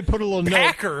 and then they put a little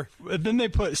Packer. note. Then they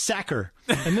put sacker,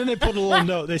 and then they put a little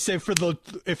note. They say,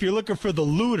 if you're looking for the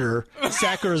looter,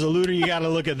 sacker is a looter, you got to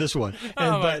look at this one.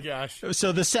 My gosh.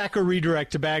 So the sacker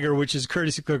redirect to bagger, which is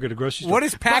courtesy clerk at a grocery store. What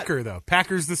is packer, though?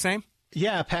 Packer's the same?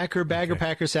 Yeah, packer, bagger, Okay.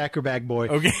 packer, sacker, bag boy.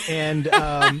 Okay.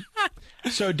 And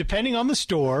so depending on the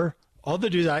store, All the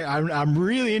dudes, I'm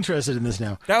really interested in this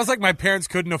now. That was like my parents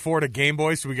couldn't afford a Game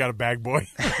Boy, so we got a Bag Boy.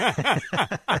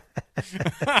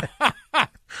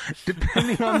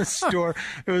 Depending on the store,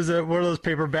 it was one of those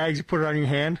paper bags you put it on your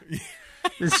hand.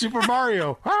 It's Super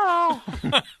Mario. Oh!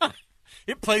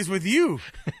 It plays with you.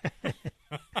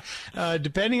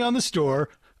 Depending on the store,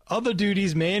 other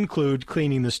duties may include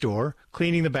cleaning the store,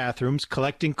 cleaning the bathrooms,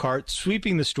 collecting carts,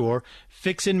 sweeping the store,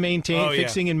 fixing and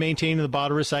maintaining the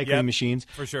bottle recycling machines,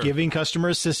 for sure. Giving customer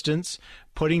assistance,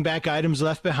 putting back items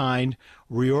left behind,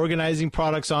 reorganizing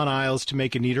products on aisles to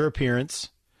make a neater appearance.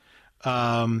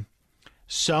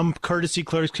 Some courtesy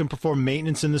clerks can perform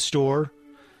maintenance in the store,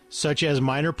 such as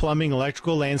minor plumbing,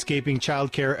 electrical, landscaping,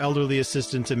 childcare, elderly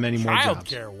assistance, and many more jobs.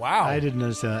 Childcare, wow. I didn't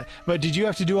understand that. But did you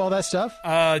have to do all that stuff?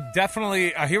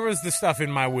 Definitely. Here was the stuff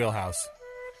in my wheelhouse.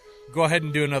 Go ahead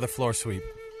and do another floor sweep.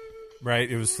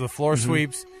 Right? It was the floor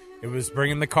sweeps. It was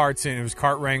bringing the carts in. It was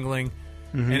cart wrangling.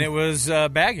 And it was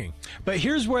bagging. But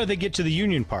here's where they get to the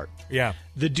union part. Yeah.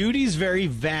 The duties vary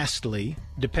vastly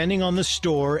depending on the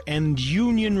store and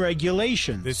union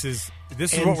regulations. This is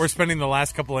what we're spending the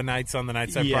last couple of nights on the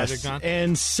Nightside Project on.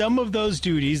 And some of those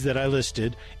duties that I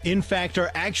listed, in fact,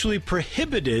 are actually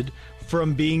prohibited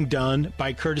from being done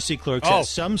by courtesy clerks at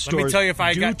some stores let me tell you if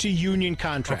I due to union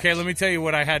contracts. Okay, let me tell you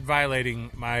what I had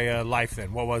violating my life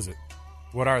then. What was it?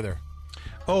 What are there?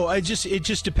 Oh, it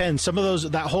just depends. Some of those,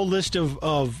 that whole list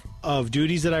of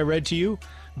duties that I read to you,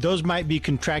 those might be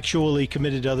contractually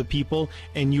committed to other people,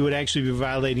 and you would actually be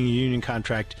violating a union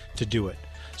contract to do it.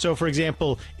 So, for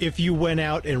example, if you went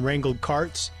out and wrangled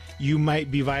carts, you might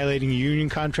be violating a union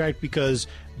contract because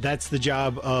that's the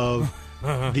job of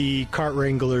the cart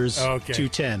wranglers.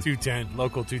 210. 210.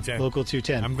 Local 210. Local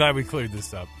 210. I'm glad we cleared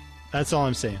this up. That's all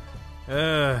I'm saying.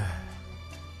 The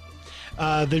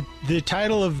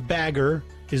title of bagger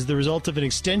is the result of an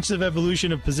extensive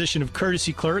evolution of position of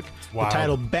courtesy clerk. Wow. The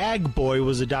title bag boy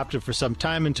was adopted for some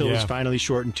time until it was finally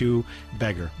shortened to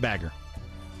bagger.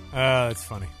 That's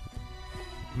funny.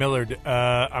 Millard,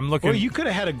 I'm looking. Well, you could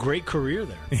have had a great career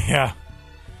there. Yeah.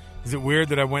 Is it weird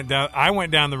that I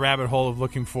went down the rabbit hole of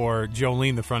looking for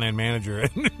Jolene, the front end manager?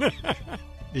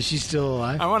 Is she still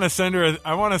alive? I want to send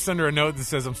her a note that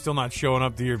says I'm still not showing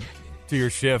up to your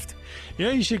shift. You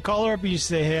know, you should call her up and you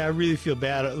say, "Hey, I really feel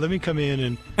bad. Let me come in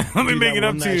and let me make it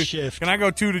up to you. Shift. Can I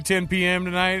go 2 to 10 p.m.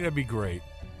 tonight? That'd be great."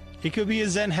 It could be a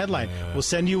Zen headline. We'll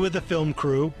send you with a film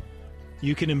crew.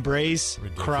 You can embrace,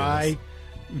 cry,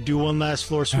 do one last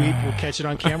floor sweep. We'll catch it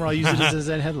on camera. I'll use it as a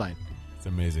Zen headline. It's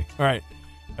amazing. All right,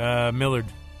 Millard.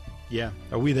 Yeah,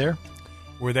 are we there?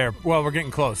 We're there. Well, we're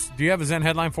getting close. Do you have a Zen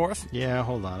headline for us? Yeah,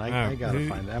 hold on. I got to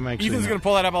find it. I'm actually Ethan's going to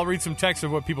pull that up. I'll read some text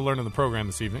of what people learned in the program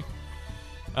this evening.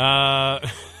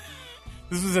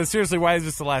 This was seriously, why is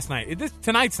this the last night?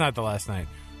 Tonight's not the last night.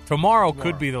 Tomorrow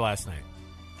could be the last night.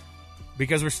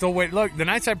 Because we're still waiting. Look, the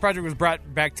Nightside Project was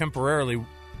brought back temporarily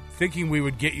thinking we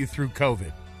would get you through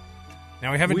COVID.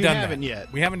 Now, we haven't done that.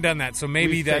 Yet. We haven't done that, so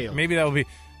maybe that will be.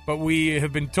 But we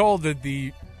have been told that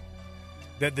the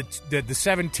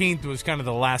 17th was kind of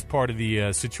the last part of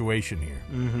the situation here.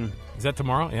 Mm-hmm. Is that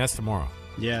tomorrow? Yeah, that's tomorrow.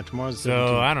 Yeah, tomorrow's the 17th.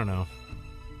 So, I don't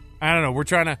know. We're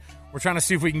trying to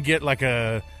see if we can get like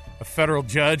a federal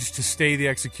judge to stay the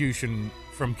execution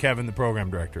from Kevin, the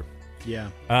program director. Yeah.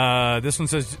 This one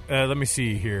says, let me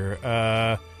see here.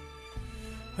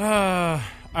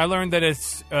 I learned that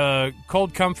it's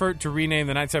cold comfort to rename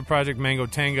the Nightside Project Mango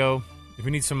Tango. If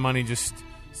we need some money, just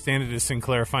stand it to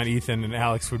Sinclair, find Ethan, and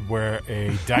Alex would wear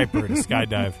a diaper to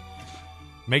skydive.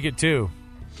 Make it 2.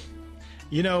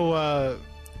 You know,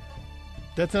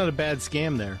 that's not a bad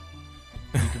scam there.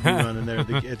 You could be running there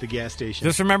at the gas station.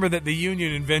 Just remember that the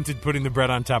union invented putting the bread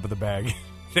on top of the bag.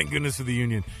 Thank goodness for the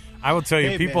union. I will tell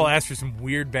you, people ask for some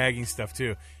weird bagging stuff,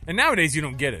 too. And nowadays, you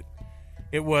don't get it.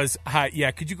 It was,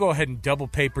 could you go ahead and double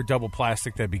paper, double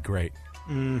plastic? That'd be great.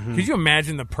 Mm-hmm. Could you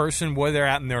imagine the person where they're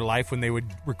at in their life when they would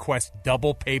request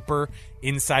double paper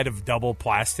inside of double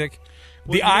plastic?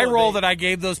 Well, the eye roll that I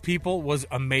gave those people was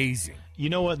amazing. You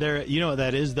know what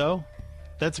that is, though?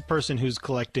 That's a person who's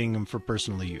collecting them for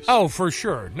personal use. Oh, for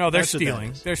sure. No, they're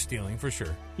stealing. They're stealing, for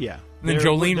sure. Yeah. And then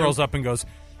Jolene rolls up and goes,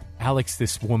 "Alex,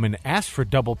 this woman asked for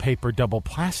double paper, double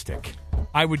plastic.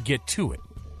 I would get to it."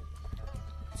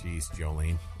 Jeez,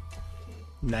 Jolene.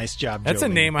 Nice job, Jolene. That's a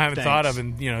name I haven't thought of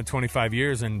in 25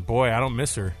 years, and boy, I don't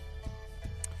miss her.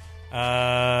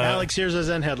 Alex, here's a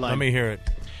Zen headline. Let me hear it.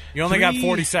 You only got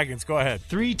 40 seconds. Go ahead.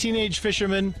 3 teenage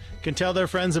fishermen can tell their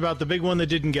friends about the big one that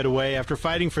didn't get away after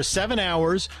fighting for 7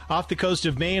 hours off the coast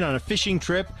of Maine on a fishing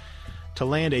trip to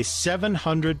land a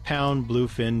 700-pound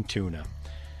bluefin tuna.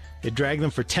 It dragged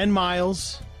them for 10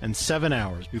 miles and 7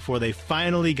 hours before they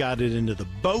finally got it into the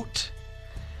boat.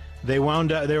 They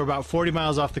were about 40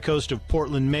 miles off the coast of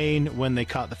Portland, Maine when they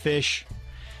caught the fish.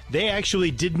 They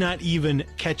actually did not even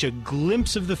catch a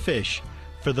glimpse of the fish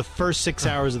for the first 6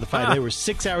 hours of the fight. They were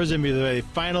 6 hours in before they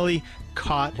finally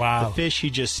caught the fish. He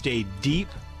just stayed deep.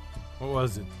 What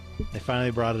was it? They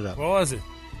finally brought it up. What was it?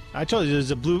 I told you,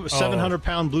 there's a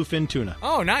 700-pound bluefin tuna.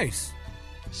 Oh, nice.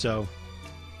 So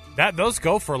those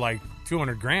go for like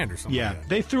 $200,000 or something. Yeah, like that.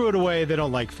 They threw it away. They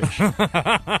don't like fish.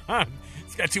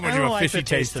 It's got too much of a fishy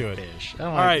taste to it.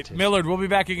 All right, Millard, we'll be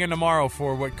back again tomorrow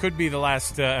for what could be the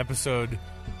last episode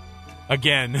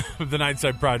again of the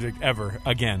Nightside Project ever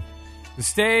again.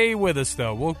 Stay with us,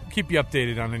 though. We'll keep you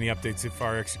updated on any updates if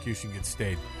our execution gets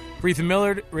stayed. For Ethan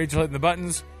Millard, Rachel hitting the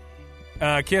buttons.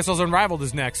 KSL's Unrivaled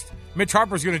is next. Mitch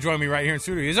Harper's going to join me right here in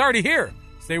studio. He's already here.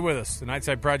 Stay with us. The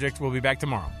Nightside Project will be back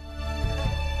tomorrow.